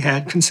all. They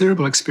had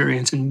considerable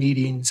experience in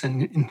meetings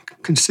and in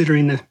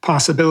considering the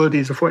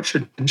possibilities of what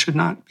should and should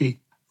not be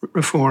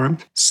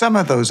reformed. Some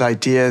of those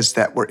ideas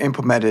that were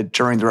implemented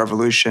during the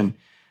revolution,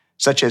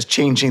 such as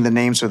changing the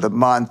names of the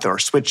month or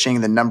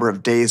switching the number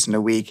of days in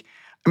a week.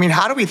 I mean,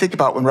 how do we think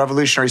about when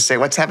revolutionaries say,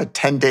 let's have a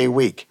 10-day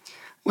week?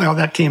 Well,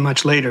 that came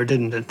much later,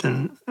 didn't it?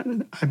 And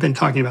I've been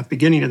talking about the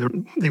beginning of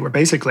they were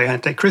basically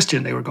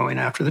anti-Christian. They were going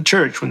after the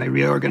church when they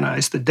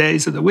reorganized the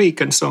days of the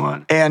week and so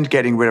on. And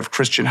getting rid of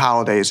Christian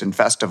holidays and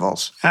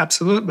festivals.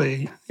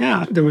 Absolutely.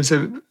 Yeah, there was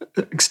an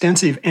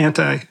extensive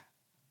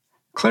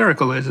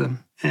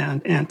anti-clericalism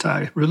and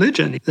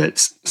anti-religion that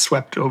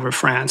swept over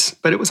France,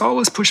 but it was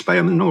always pushed by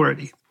a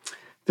minority.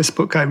 This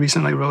book I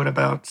recently wrote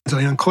about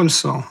Zolan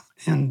Colson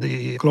and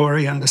the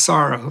glory and the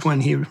sorrow,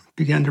 when he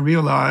began to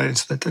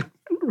realize that the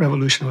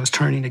revolution was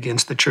turning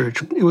against the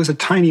church. It was a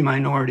tiny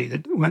minority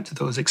that went to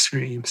those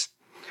extremes.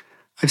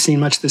 I've seen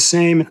much the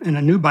same in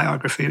a new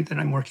biography that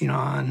I'm working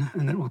on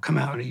and that will come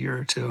out in a year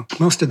or two.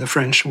 Most of the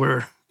French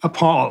were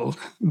appalled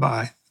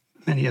by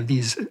many of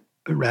these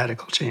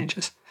radical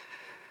changes.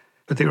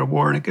 But they were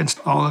warring against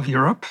all of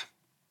Europe.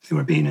 They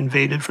were being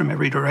invaded from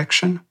every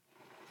direction.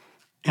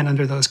 And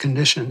under those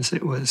conditions,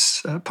 it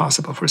was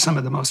possible for some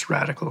of the most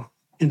radical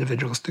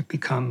individuals to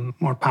become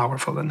more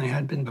powerful than they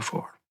had been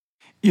before.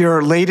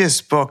 Your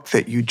latest book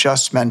that you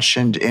just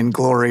mentioned, In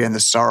Glory and the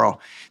Sorrow,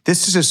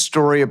 this is a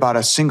story about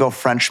a single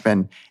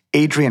Frenchman,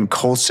 Adrian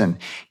Colson.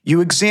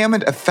 You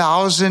examined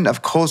 1,000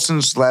 of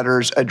Colson's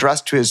letters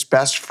addressed to his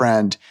best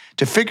friend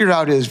to figure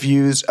out his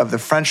views of the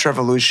French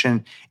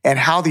Revolution and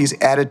how these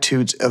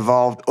attitudes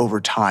evolved over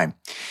time.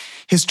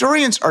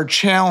 Historians are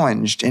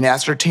challenged in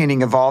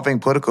ascertaining evolving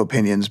political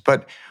opinions,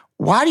 but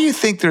why do you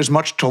think there's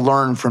much to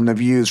learn from the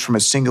views from a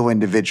single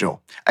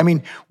individual? I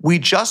mean, we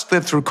just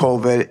lived through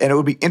COVID, and it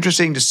would be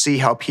interesting to see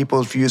how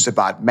people's views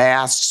about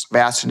masks,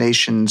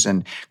 vaccinations,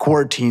 and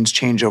quarantines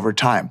change over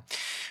time.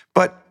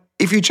 But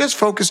if you just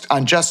focused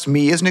on just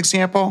me as an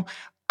example,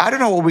 I don't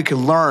know what we could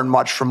learn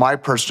much from my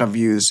personal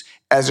views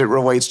as it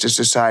relates to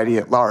society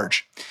at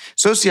large.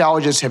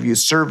 Sociologists have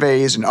used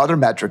surveys and other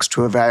metrics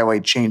to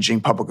evaluate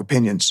changing public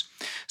opinions.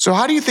 So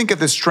how do you think of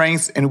the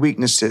strengths and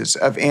weaknesses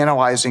of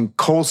analyzing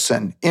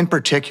Colson in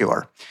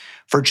particular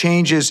for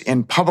changes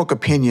in public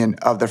opinion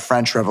of the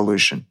French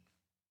Revolution?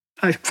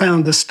 I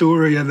found the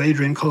story of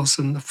Adrian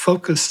Colson, the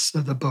focus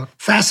of the book,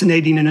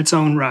 fascinating in its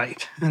own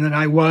right, and that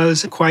I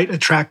was quite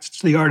attracted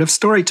to the art of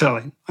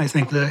storytelling. I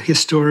think the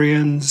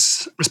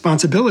historian's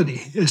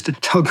responsibility is to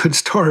tell good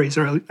stories,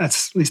 or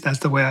at least that's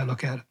the way I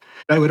look at it.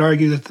 I would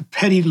argue that the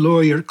petty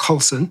lawyer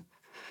Colson,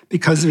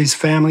 because of his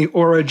family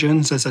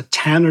origins as a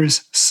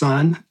tanner's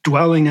son,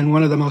 dwelling in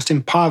one of the most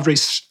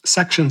impoverished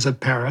sections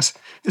of Paris,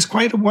 is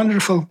quite a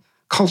wonderful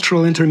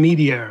cultural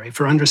intermediary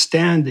for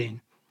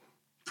understanding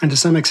and to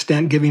some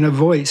extent giving a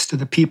voice to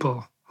the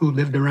people who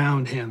lived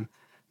around him.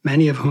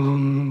 many of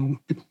whom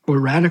were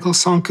radical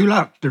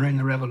sans-culottes during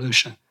the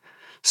revolution.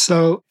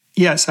 So,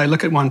 yes, I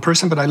look at one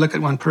person, but I look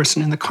at one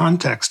person in the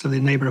context of the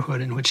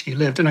neighborhood in which he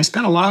lived. And I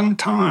spent a long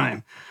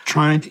time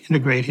trying to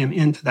integrate him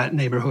into that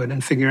neighborhood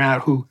and figure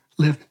out who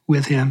lived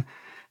with him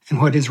and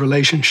what his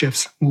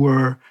relationships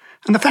were.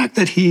 And the fact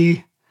that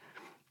he,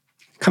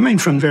 coming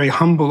from very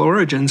humble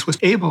origins, was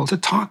able to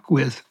talk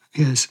with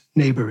his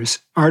neighbors,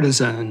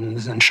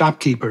 artisans and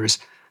shopkeepers,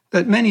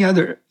 that many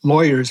other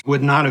lawyers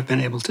would not have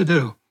been able to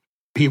do.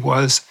 He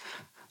was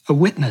a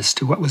witness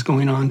to what was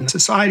going on in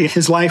society.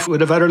 His life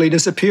would have utterly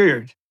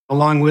disappeared,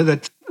 along with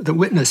it, the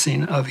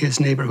witnessing of his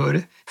neighborhood,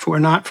 if it were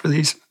not for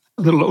these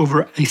little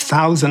over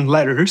 1,000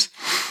 letters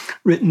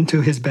written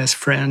to his best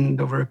friend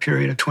over a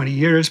period of 20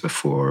 years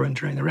before and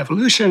during the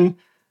revolution,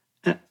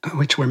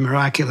 which were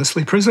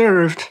miraculously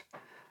preserved.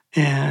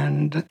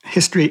 And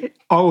history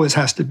always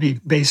has to be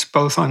based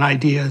both on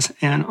ideas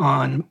and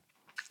on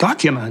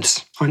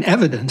documents, on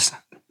evidence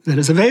that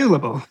is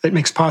available, that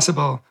makes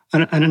possible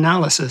an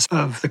analysis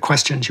of the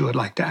questions you would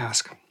like to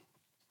ask.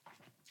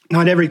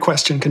 Not every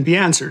question can be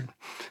answered,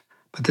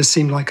 but this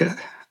seemed like a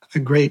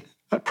great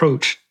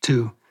approach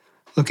to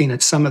looking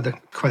at some of the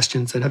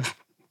questions that have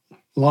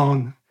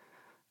long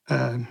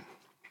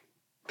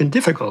been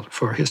difficult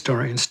for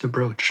historians to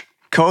broach.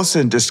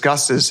 Colson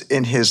discusses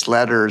in his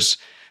letters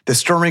the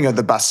storming of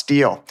the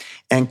Bastille.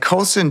 And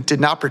Colson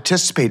did not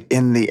participate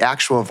in the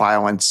actual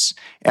violence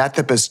at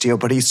the Bastille,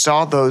 but he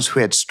saw those who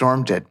had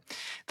stormed it.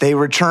 They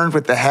returned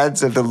with the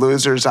heads of the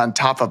losers on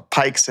top of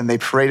pikes, and they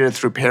paraded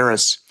through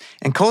Paris.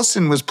 And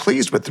Colson was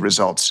pleased with the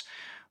results.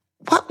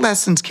 What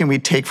lessons can we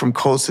take from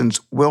Colson's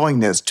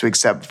willingness to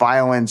accept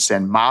violence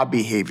and mob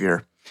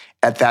behavior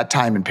at that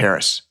time in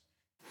Paris?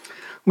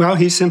 Well,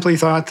 he simply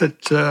thought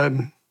that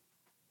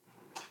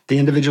the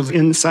individuals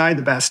inside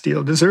the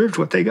Bastille deserved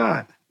what they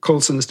got.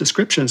 Colson's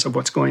descriptions of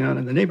what's going on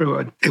in the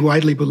neighborhood. They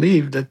widely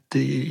believed that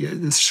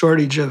the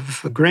shortage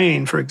of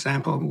grain, for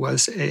example,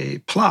 was a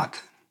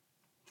plot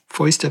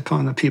foisted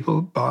upon the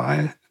people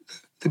by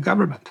the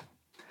government,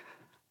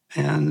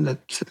 and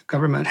that the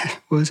government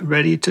was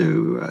ready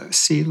to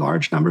see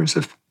large numbers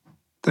of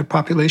their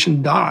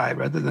population die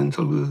rather than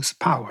to lose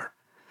power.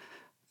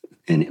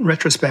 In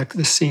retrospect,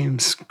 this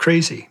seems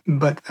crazy,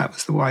 but that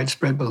was the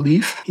widespread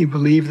belief. He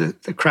believed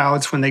that the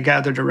crowds, when they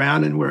gathered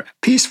around and were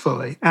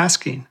peacefully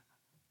asking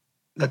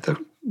that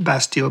the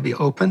Bastille be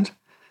opened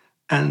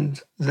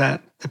and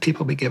that the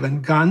people be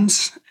given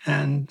guns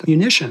and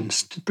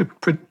munitions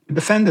to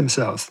defend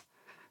themselves.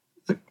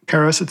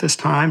 Paris at this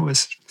time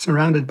was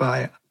surrounded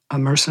by a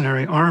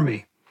mercenary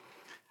army,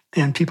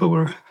 and people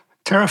were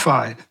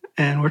terrified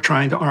and were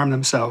trying to arm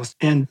themselves.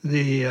 And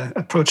they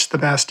approached the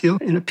Bastille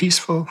in a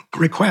peaceful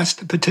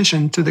request, a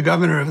petition to the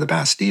governor of the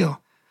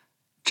Bastille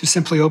to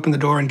simply open the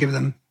door and give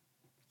them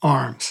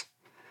arms.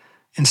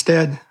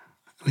 Instead,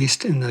 at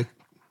least in the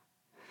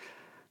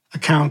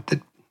account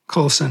that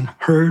Colson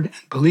heard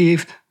and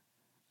believed,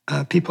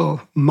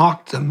 people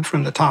mocked them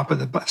from the top of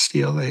the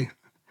Bastille. They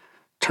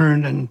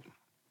turned and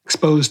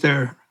exposed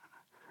their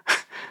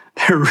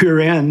rear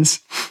ends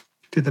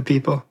to the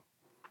people,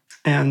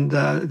 and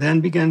then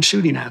began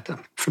shooting at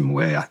them from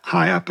way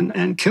high up,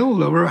 and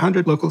killed over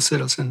 100 local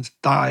citizens,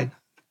 died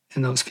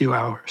in those few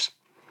hours.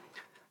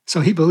 So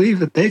he believed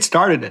that they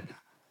started it.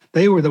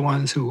 They were the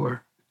ones who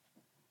were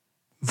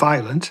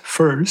violent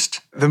first.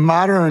 The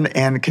modern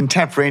and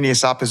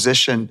contemporaneous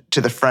opposition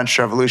to the French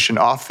Revolution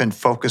often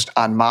focused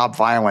on mob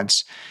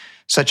violence,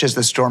 such as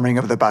the storming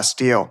of the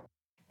Bastille.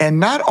 And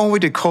not only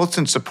did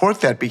Colson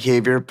support that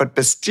behavior, but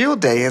Bastille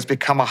Day has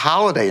become a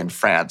holiday in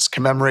France,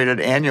 commemorated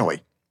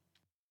annually.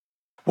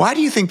 Why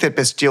do you think that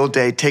Bastille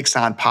Day takes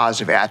on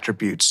positive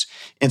attributes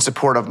in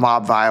support of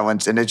mob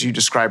violence and, as you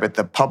describe it,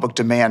 the public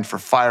demand for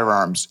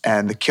firearms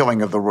and the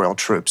killing of the royal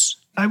troops?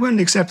 I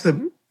wouldn't accept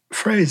the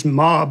phrase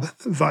mob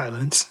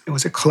violence. It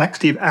was a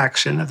collective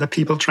action of the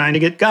people trying to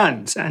get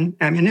guns and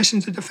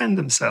ammunition to defend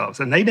themselves.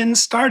 And they didn't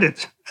start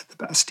it at the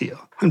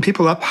Bastille. When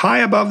people up high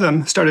above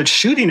them started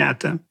shooting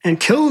at them and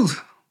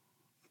killed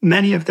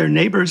many of their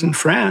neighbors and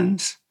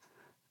friends,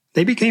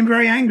 they became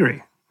very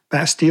angry.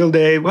 Bastille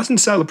Day wasn't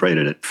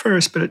celebrated at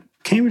first, but it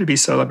came to be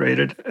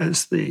celebrated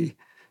as the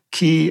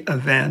key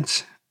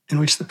event in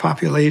which the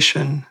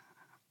population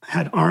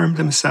had armed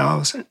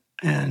themselves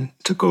and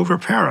took over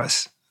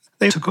Paris.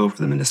 They took over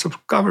the municipal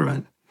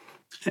government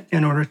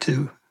in order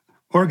to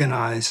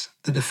organize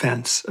the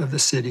defense of the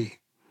city.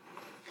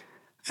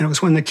 And it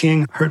was when the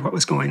king heard what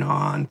was going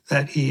on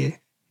that he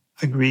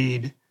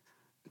agreed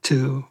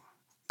to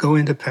go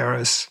into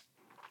Paris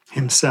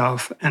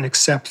himself and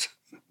accept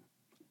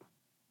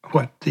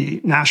what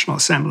the National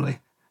Assembly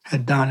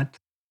had done.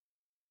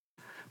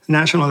 The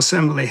National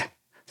Assembly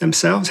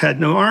themselves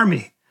had no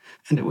army,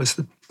 and it was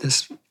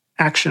this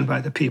action by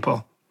the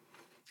people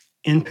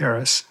in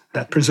Paris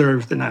that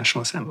preserved the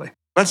National Assembly.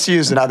 Let's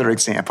use another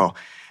example.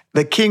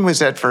 The king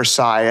was at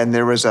Versailles, and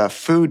there was a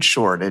food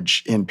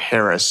shortage in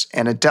Paris,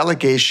 and a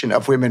delegation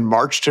of women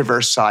marched to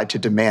Versailles to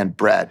demand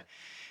bread.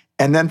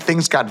 And then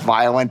things got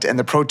violent, and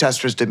the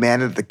protesters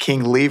demanded the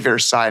king leave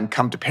Versailles and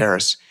come to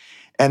Paris.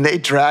 and they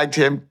dragged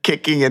him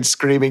kicking and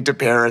screaming to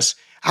Paris.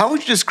 How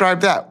would you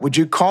describe that? Would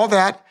you call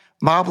that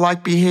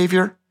mob-like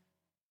behavior?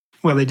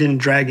 Well, they didn't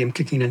drag him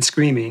kicking and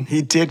screaming.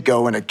 He did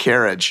go in a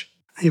carriage.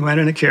 He went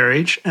in a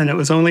carriage, and it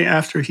was only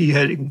after he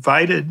had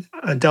invited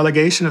a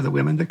delegation of the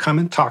women to come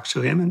and talk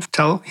to him and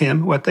tell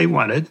him what they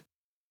wanted.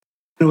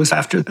 It was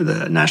after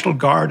the National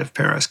Guard of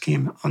Paris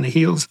came on the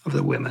heels of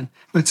the women.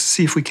 Let's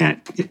see if we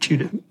can't get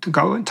you to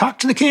go and talk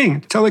to the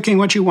king. Tell the king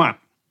what you want.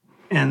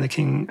 And the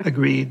king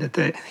agreed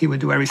that he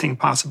would do everything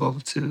possible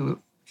to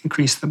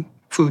increase the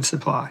food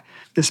supply.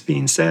 This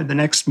being said, the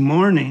next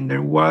morning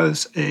there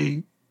was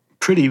a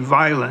pretty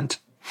violent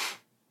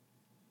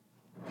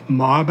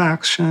mob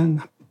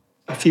action.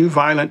 A few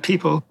violent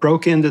people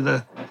broke into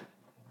the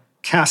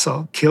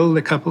castle, killed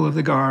a couple of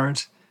the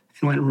guards,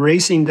 and went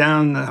racing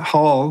down the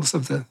halls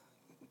of the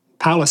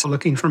palace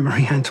looking for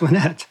Marie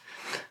Antoinette,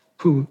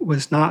 who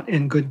was not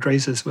in good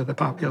graces with the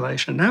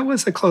population. That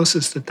was the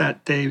closest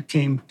that day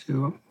came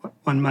to what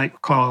one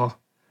might call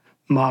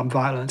mob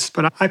violence,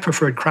 but I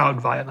preferred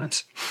crowd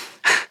violence.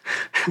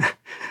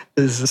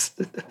 Is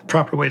the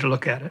proper way to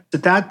look at it.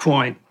 At that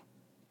point,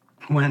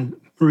 when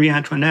Marie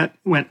Antoinette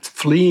went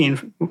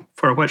fleeing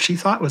for what she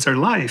thought was her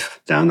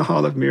life down the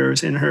Hall of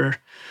Mirrors in her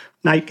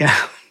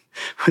nightgown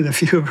with a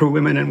few of her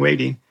women in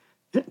waiting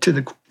to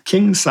the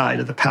king's side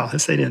of the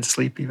palace. They didn't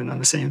sleep even on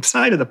the same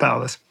side of the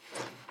palace.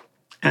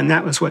 And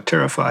that was what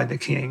terrified the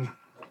king.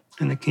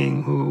 And the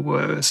king, who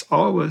was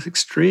always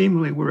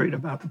extremely worried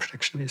about the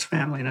protection of his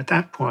family. And at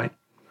that point,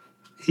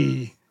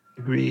 he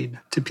agreed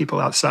to people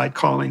outside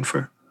calling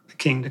for the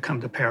king to come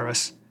to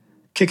Paris.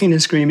 Kicking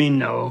and screaming,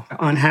 no.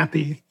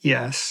 Unhappy,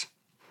 yes.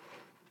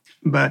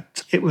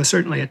 But it was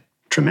certainly a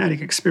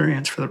traumatic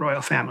experience for the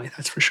royal family,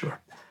 that's for sure.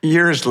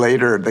 Years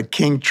later, the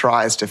king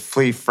tries to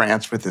flee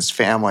France with his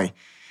family.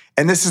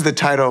 And this is the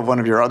title of one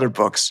of your other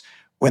books,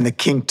 When the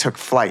King Took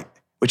Flight,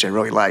 which I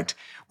really liked,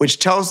 which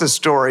tells the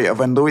story of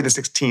when Louis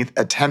XVI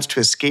attempts to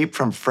escape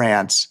from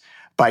France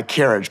by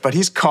carriage. But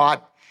he's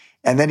caught,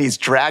 and then he's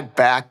dragged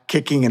back,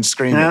 kicking and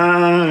screaming.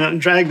 No,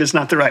 dragged is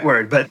not the right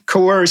word, but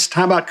coerced.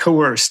 How about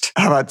coerced?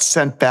 How about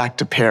sent back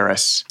to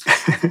Paris?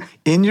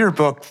 In your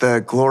book,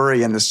 The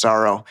Glory and the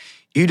Sorrow,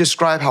 you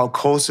describe how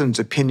Colson's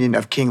opinion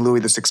of King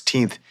Louis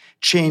XVI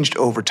changed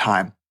over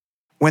time.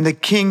 When the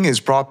king is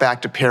brought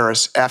back to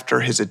Paris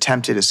after his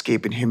attempted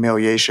escape and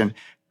humiliation,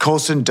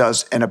 Colson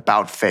does an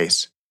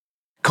about-face.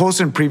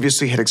 Colson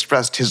previously had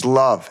expressed his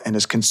love and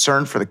his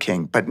concern for the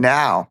king, but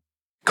now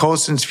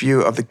Colson's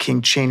view of the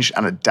king changed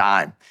on a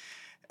dime.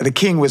 The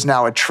king was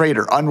now a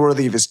traitor,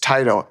 unworthy of his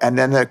title, and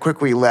then that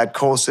quickly led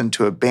Colson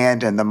to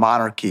abandon the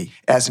monarchy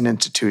as an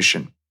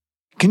institution.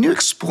 Can you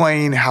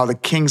explain how the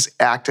king's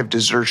act of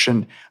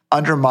desertion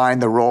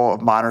undermined the role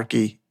of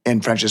monarchy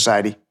in French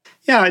society?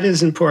 Yeah, it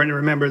is important to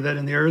remember that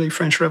in the early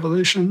French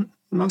Revolution,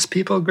 most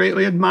people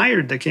greatly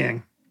admired the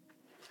king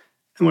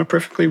and were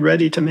perfectly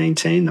ready to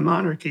maintain the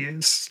monarchy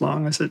as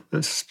long as it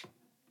was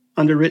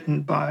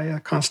underwritten by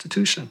a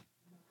constitution.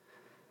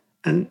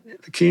 And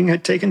the king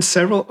had taken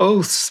several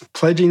oaths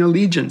pledging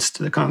allegiance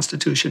to the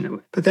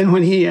Constitution. But then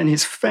when he and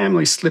his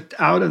family slipped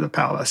out of the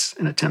palace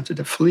and attempted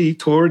to flee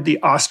toward the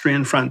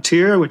Austrian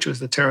frontier, which was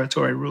the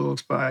territory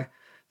ruled by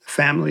the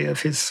family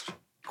of his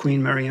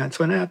Queen Marie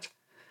Antoinette,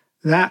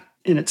 that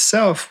in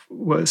itself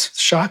was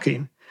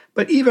shocking.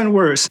 But even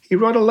worse, he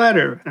wrote a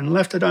letter and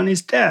left it on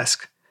his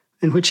desk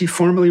in which he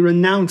formally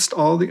renounced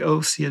all the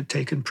oaths he had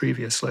taken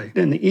previously.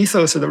 In the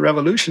ethos of the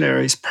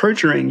revolutionaries,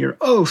 perjuring your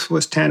oath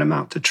was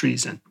tantamount to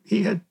treason.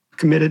 He had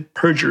committed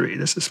perjury.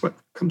 This is what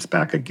comes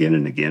back again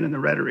and again in the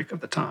rhetoric of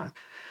the time.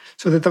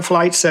 So that the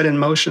flight set in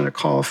motion a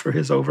call for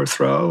his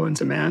overthrow and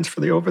demands for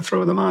the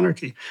overthrow of the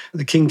monarchy.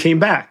 The king came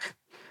back,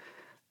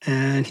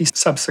 and he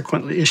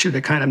subsequently issued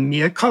a kind of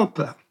mea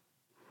culpa.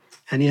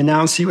 And he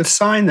announced he would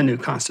sign the new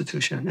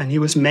constitution, and he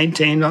was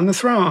maintained on the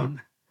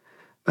throne.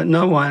 But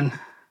no one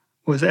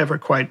was ever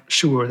quite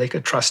sure they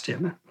could trust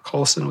him.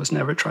 Colson was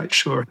never quite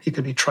sure he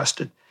could be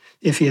trusted.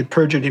 If he had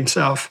perjured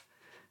himself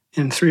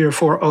in 3 or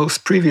 4 oaths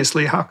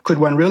previously, how could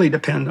one really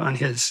depend on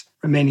his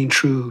remaining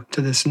true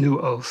to this new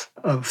oath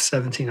of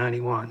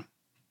 1791?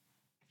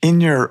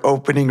 In your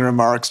opening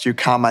remarks, you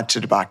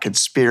commented about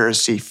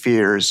conspiracy,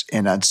 fears,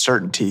 and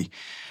uncertainty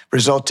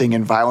resulting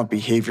in violent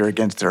behavior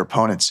against their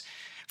opponents.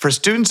 For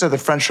students of the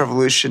French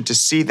Revolution to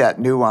see that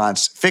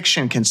nuance,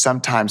 fiction can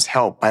sometimes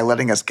help by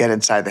letting us get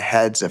inside the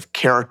heads of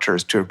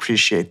characters to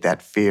appreciate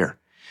that fear.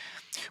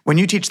 When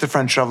you teach the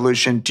French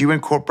Revolution, do you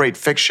incorporate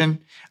fiction?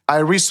 I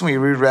recently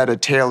reread A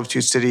Tale of Two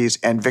Cities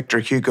and Victor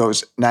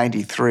Hugo's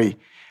 93.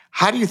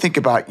 How do you think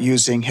about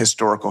using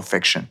historical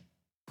fiction?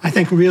 I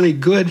think really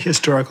good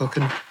historical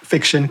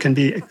fiction can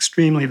be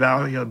extremely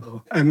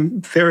valuable.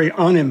 I'm very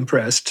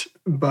unimpressed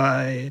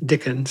by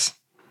Dickens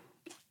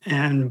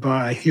and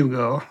by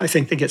Hugo. I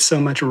think they get so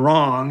much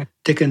wrong.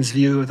 Dickens'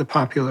 view of the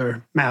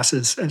popular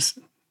masses as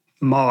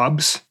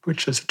mobs,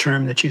 which is a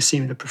term that you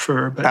seem to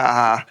prefer, but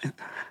I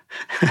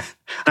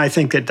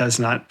think it does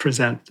not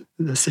present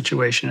the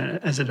situation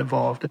as it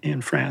evolved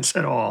in France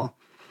at all.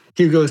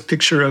 Hugo's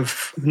picture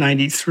of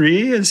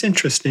 93 is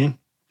interesting,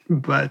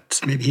 but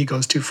maybe he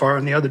goes too far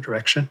in the other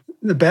direction.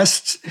 The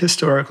best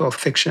historical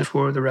fiction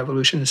for the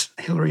revolution is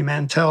Hilary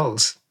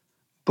Mantel's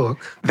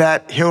book.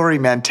 That Hilary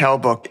Mantel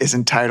book is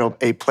entitled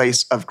A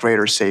Place of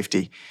Greater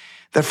Safety.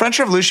 The French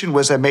Revolution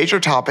was a major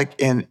topic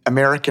in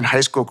American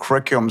high school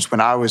curriculums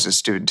when I was a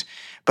student,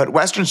 but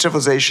Western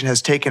civilization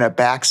has taken a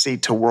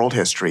backseat to world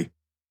history.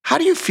 How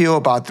do you feel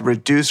about the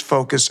reduced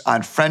focus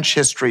on French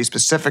history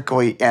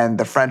specifically and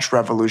the French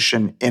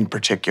Revolution in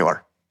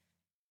particular?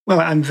 Well,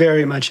 I'm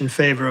very much in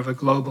favor of a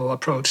global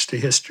approach to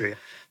history.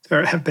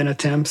 There have been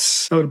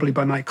attempts, notably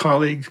by my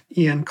colleague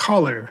Ian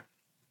Collier,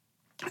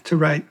 to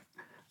write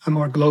a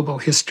more global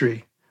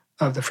history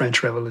of the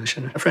French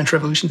Revolution. The French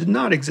Revolution did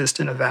not exist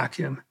in a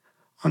vacuum.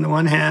 On the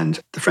one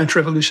hand, the French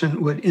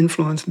Revolution would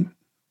influence,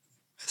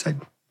 as I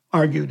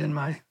argued in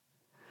my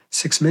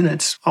 6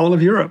 minutes, all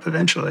of Europe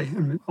eventually,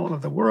 and all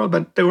of the world,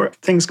 but there were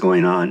things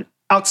going on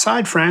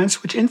outside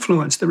France which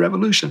influenced the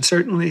revolution.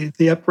 Certainly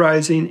the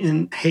uprising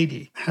in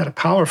Haiti had a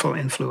powerful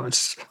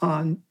influence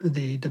on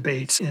the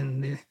debates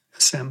in the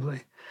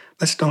assembly.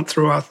 Let's don't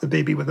throw out the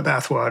baby with the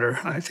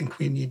bathwater. I think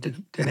we need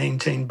to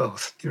maintain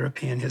both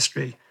European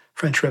history,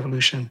 French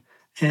Revolution,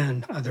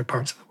 and other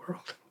parts of the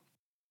world.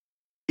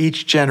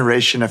 Each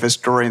generation of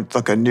historians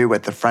look anew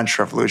at the French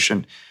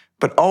Revolution,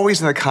 but always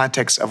in the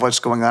context of what's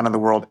going on in the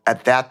world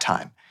at that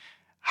time.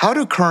 How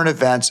do current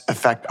events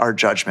affect our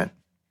judgment?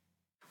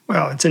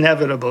 Well, it's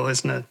inevitable,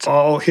 isn't it?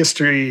 All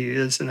history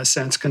is, in a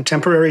sense,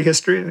 contemporary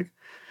history.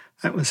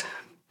 That was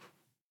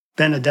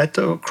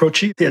Benedetto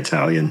Croce, the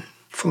Italian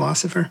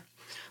philosopher.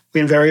 We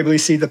invariably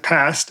see the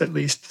past, at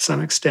least to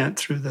some extent,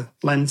 through the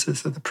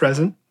lenses of the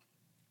present.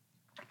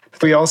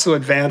 But we also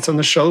advance on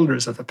the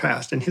shoulders of the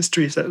past, and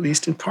history is at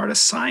least in part a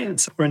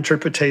science or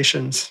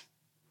interpretations.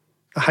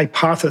 The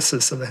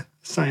hypothesis of the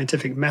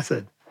scientific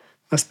method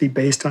must be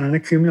based on an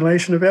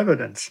accumulation of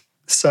evidence.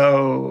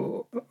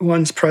 So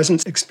one's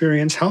present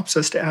experience helps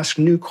us to ask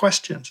new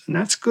questions, and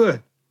that's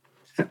good.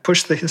 And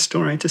push the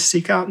historian to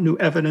seek out new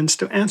evidence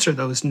to answer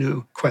those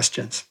new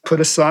questions. Put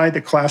aside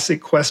the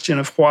classic question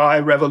of why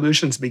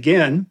revolutions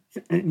begin,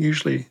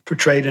 usually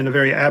portrayed in a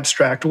very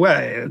abstract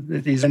way.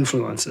 These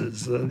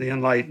influences, the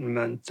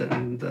Enlightenment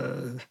and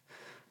the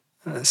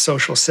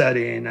social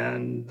setting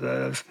and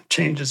the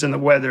changes in the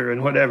weather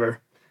and whatever.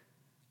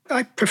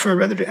 I prefer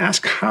rather to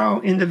ask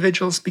how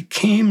individuals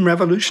became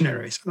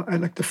revolutionaries. I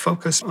like to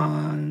focus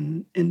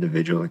on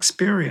individual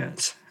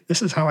experience.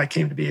 This is how I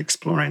came to be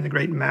exploring the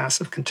great mass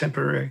of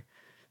contemporary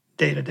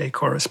day-to-day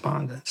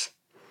correspondence.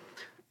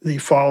 The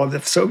fall of the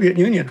Soviet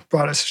Union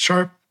brought a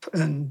sharp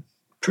and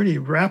pretty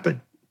rapid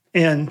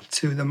end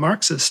to the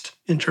Marxist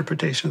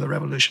interpretation of the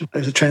revolution.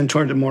 There's a trend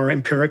toward a more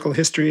empirical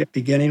history,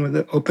 beginning with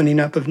the opening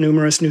up of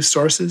numerous new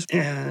sources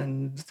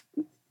and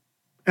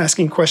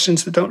asking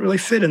questions that don't really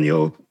fit in the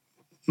old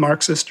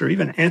Marxist or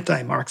even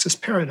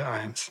anti-Marxist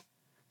paradigms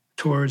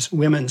towards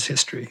women's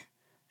history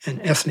and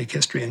ethnic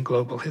history and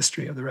global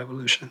history of the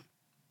revolution,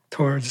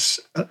 towards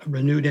a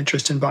renewed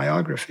interest in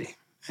biography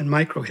and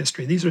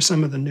microhistory. These are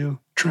some of the new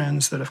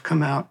trends that have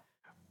come out.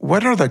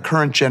 What are the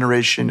current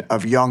generation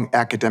of young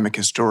academic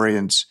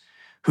historians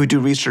who do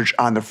research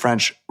on the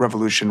French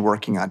Revolution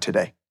working on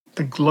today?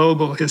 The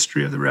global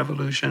history of the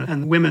revolution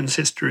and women's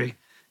history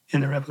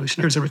in the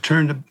revolution. There's a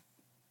return to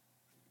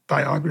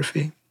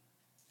biography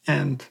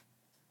and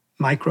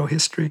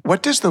microhistory.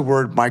 What does the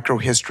word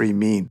microhistory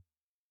mean?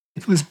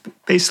 It was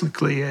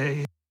basically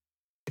a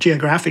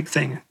geographic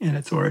thing in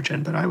its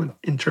origin, but I would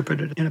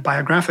interpret it in a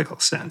biographical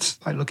sense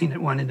by looking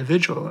at one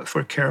individual. If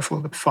we're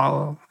careful to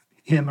follow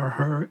him or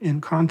her in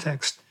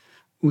context,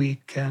 we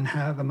can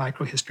have a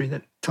microhistory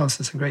that tells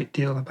us a great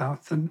deal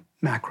about the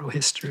macro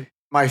history.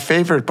 My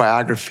favorite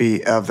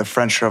biography of the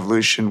French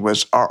Revolution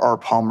was R.R.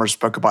 Palmer's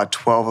book about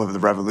 12 of the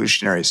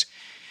revolutionaries.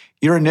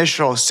 Your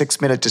initial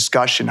 6-minute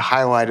discussion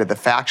highlighted the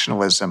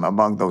factionalism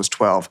among those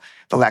 12,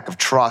 the lack of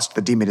trust,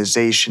 the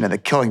demonization, and the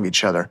killing of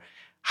each other.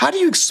 How do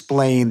you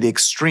explain the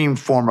extreme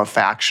form of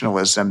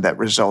factionalism that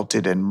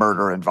resulted in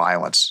murder and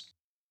violence?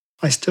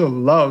 I still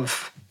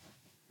love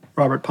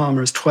Robert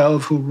Palmer's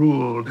 12 Who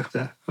Ruled.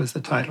 That was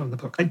the title of the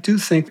book. I do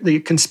think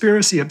the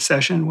conspiracy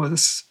obsession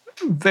was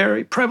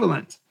very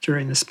prevalent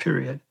during this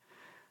period,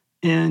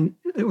 and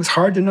it was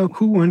hard to know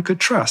who one could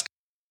trust.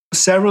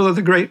 Several of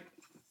the great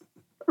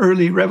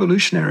early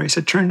revolutionaries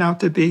had turned out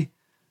to be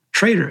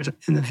traitors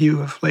in the view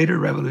of later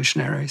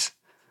revolutionaries.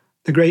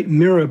 The great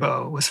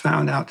Mirabeau was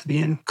found out to be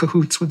in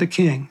cahoots with the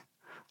king.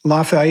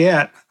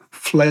 Lafayette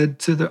fled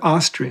to the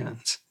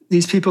Austrians.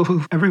 These people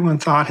who everyone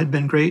thought had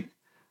been great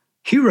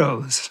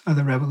heroes of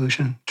the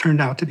revolution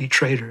turned out to be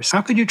traitors.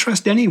 How could you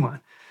trust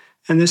anyone?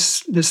 And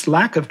this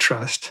lack of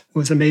trust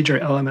was a major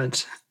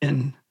element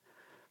in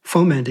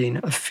fomenting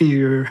a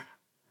fear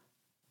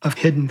of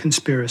hidden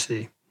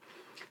conspiracy.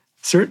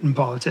 Certain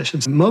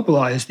politicians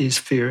mobilized these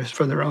fears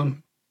for their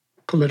own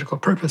political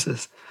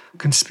purposes.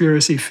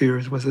 Conspiracy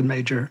fears was a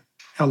major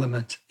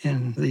element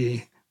in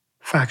the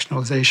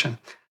factionalization.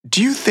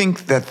 Do you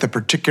think that the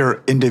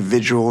particular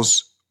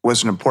individuals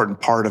was an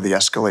important part of the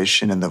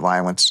escalation and the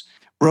violence?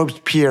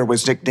 Robespierre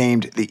was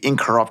nicknamed the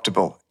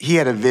Incorruptible. He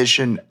had a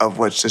vision of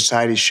what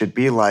society should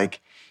be like,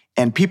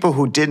 and people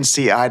who didn't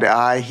see eye to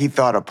eye, he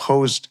thought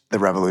opposed the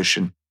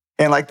revolution.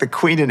 And like the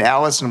Queen in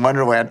Alice in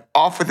Wonderland,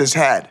 off with his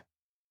head.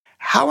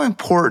 How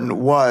important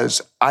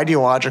was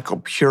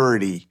ideological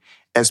purity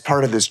as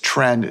part of this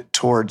trend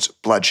towards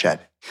bloodshed?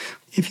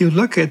 If you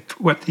look at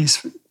what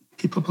these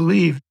people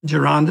believe,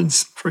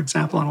 Girondins, for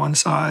example, on one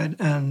side,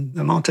 and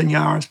the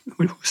Montagnards,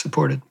 who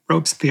supported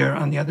Robespierre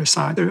on the other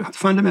side, their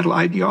fundamental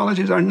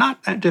ideologies are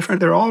not that different.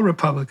 They're all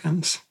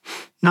Republicans.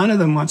 None of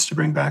them wants to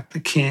bring back the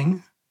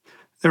king.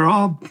 They're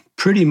all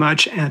pretty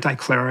much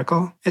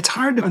anti-clerical. It's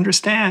hard to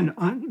understand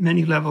on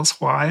many levels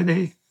why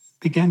they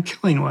began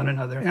killing one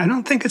another. I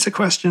don't think it's a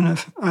question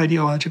of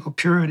ideological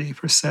purity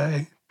per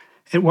se.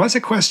 It was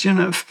a question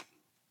of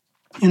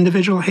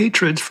individual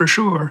hatreds for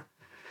sure.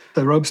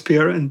 The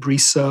Robespierre and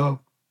Brissot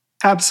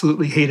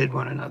absolutely hated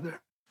one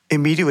another.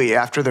 Immediately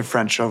after the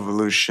French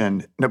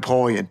Revolution,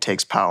 Napoleon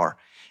takes power,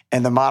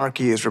 and the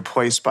monarchy is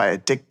replaced by a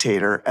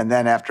dictator, and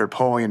then after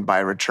Napoleon, by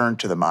a return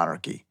to the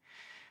monarchy.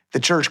 The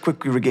church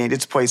quickly regained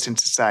its place in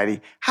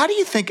society. How do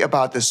you think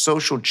about the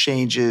social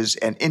changes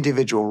and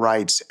individual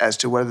rights as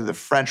to whether the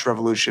French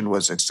Revolution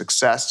was a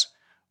success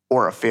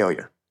or a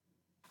failure?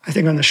 I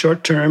think on the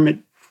short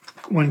term,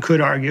 one could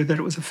argue that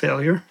it was a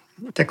failure.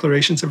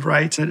 Declarations of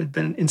rights that had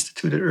been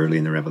instituted early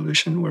in the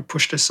revolution were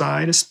pushed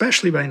aside,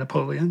 especially by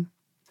Napoleon,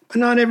 but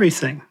not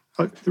everything.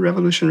 The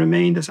revolution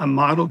remained as a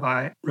model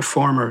by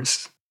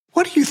reformers.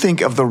 What do you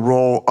think of the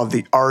role of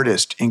the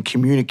artist in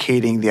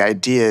communicating the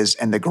ideas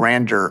and the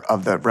grandeur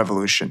of the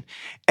revolution?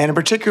 And in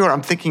particular,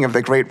 I'm thinking of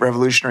the great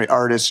revolutionary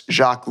artist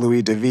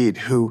Jacques-Louis David,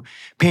 who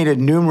painted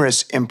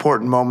numerous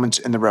important moments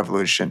in the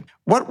revolution.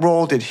 What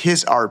role did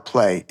his art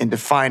play in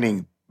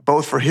defining,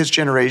 both for his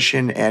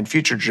generation and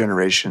future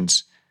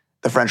generations,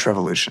 the French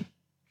Revolution?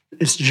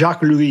 It's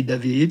Jacques-Louis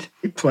David.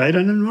 He played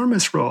an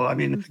enormous role. I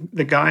mean,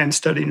 the guy I'm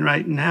studying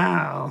right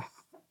now,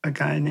 a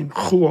guy named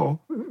Rouault,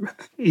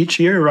 each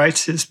year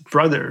writes his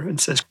brother and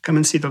says, come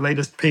and see the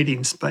latest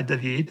paintings by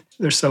David.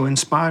 They're so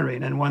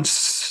inspiring. And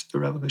once the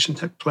revolution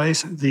took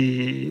place,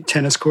 the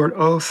tennis court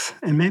oath,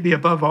 and maybe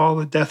above all,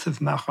 the death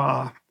of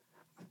Marat.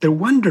 They're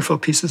wonderful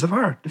pieces of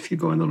art. If you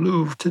go in the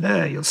Louvre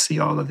today, you'll see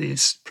all of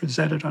these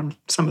presented on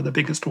some of the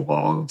biggest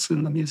walls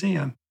in the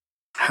museum.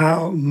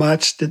 How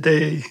much did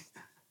they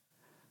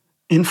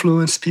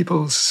influence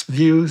people's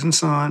views and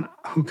so on?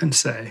 Who can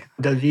say?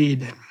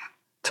 David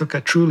took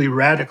a truly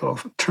radical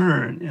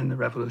turn in the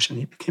revolution.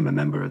 He became a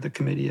member of the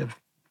Committee of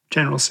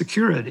General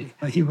Security.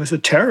 He was a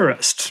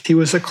terrorist. He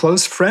was a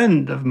close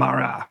friend of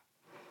Marat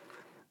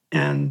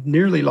and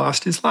nearly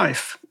lost his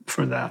life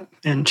for that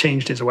and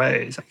changed his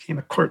ways. He became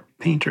a court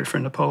painter for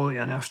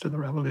Napoleon after the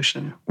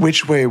revolution.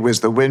 Which way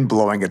was the wind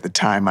blowing at the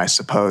time, I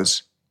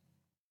suppose?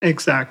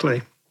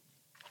 Exactly.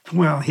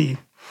 Well, he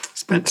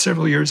spent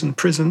several years in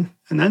prison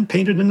and then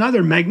painted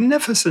another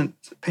magnificent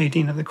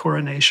painting of the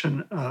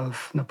coronation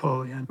of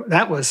Napoleon.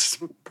 That was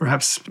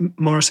perhaps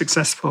more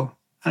successful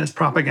as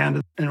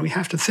propaganda, and we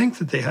have to think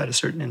that they had a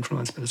certain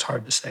influence, but it's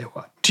hard to say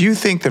what. Do you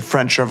think the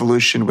French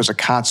Revolution was a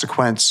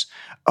consequence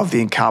of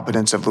the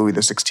incompetence of Louis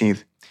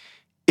XVI?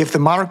 If the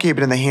monarchy had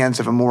been in the hands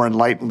of a more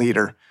enlightened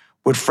leader,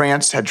 would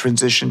France have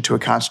transitioned to a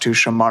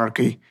constitutional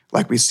monarchy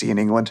like we see in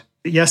England?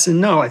 Yes and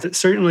no. I think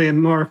certainly a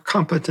more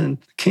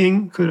competent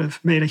king could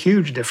have made a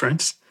huge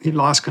difference. He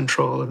lost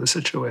control of the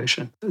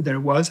situation. There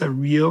was a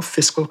real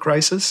fiscal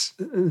crisis.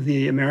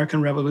 The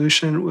American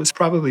Revolution was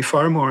probably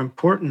far more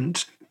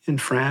important in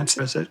France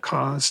as it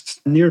caused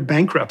near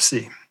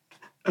bankruptcy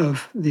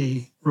of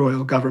the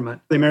royal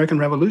government. The American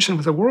Revolution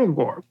was a world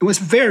war. It was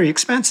very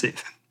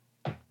expensive.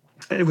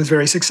 It was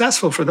very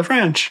successful for the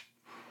French.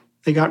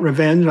 They got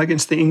revenge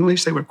against the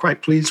English. They were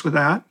quite pleased with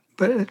that,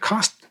 but it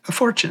cost a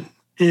fortune.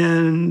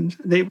 And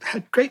they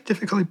had great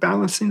difficulty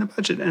balancing the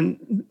budget.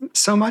 And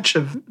so much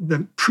of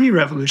the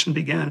pre-revolution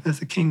began as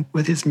the king,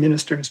 with his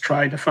ministers,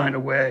 tried to find a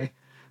way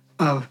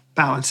of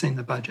balancing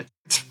the budget.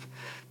 It's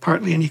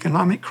partly an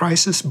economic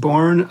crisis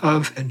born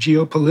of a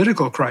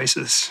geopolitical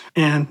crisis,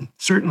 and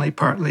certainly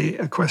partly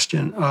a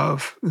question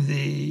of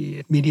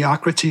the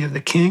mediocrity of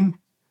the king,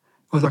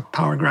 with a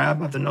power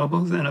grab of the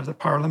nobles and of the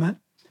parliament.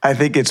 I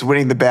think it's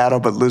winning the battle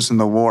but losing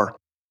the war.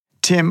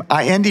 Tim,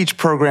 I end each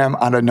program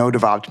on a note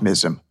of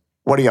optimism.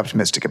 What are you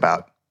optimistic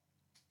about?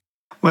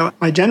 Well,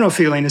 my general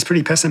feeling is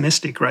pretty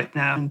pessimistic right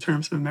now in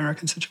terms of the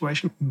American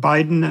situation.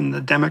 Biden and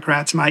the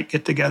Democrats might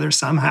get together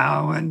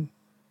somehow and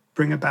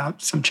bring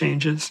about some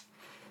changes.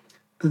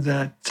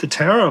 The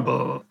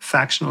terrible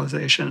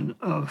factionalization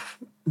of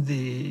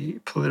the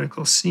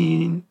political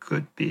scene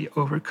could be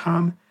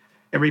overcome.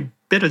 Every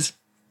bit as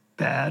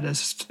bad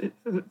as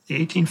the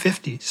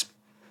 1850s.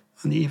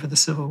 On the eve of the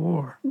Civil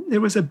War.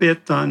 There was a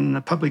bit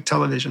on public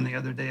television the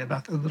other day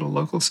about the little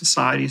local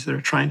societies that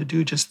are trying to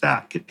do just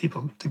that, get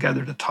people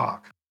together to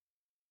talk.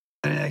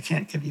 I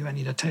can't give you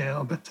any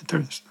detail, but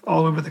they're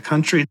all over the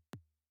country.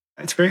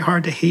 It's very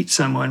hard to hate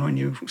someone when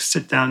you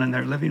sit down in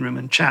their living room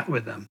and chat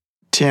with them.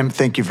 Tim,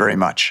 thank you very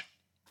much.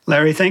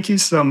 Larry, thank you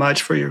so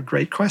much for your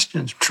great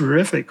questions.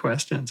 Terrific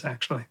questions,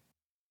 actually.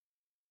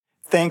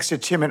 Thanks to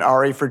Tim and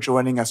Ari for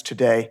joining us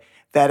today.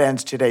 That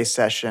ends today's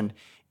session.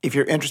 If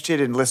you're interested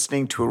in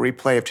listening to a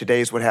replay of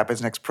today's What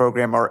Happens Next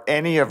program or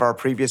any of our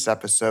previous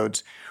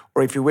episodes,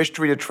 or if you wish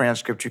to read a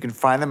transcript, you can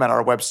find them on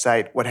our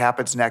website,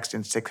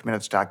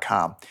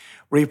 whathappensnextin6minutes.com.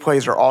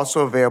 Replays are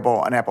also available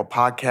on Apple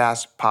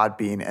Podcasts,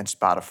 Podbean, and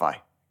Spotify.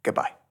 Goodbye.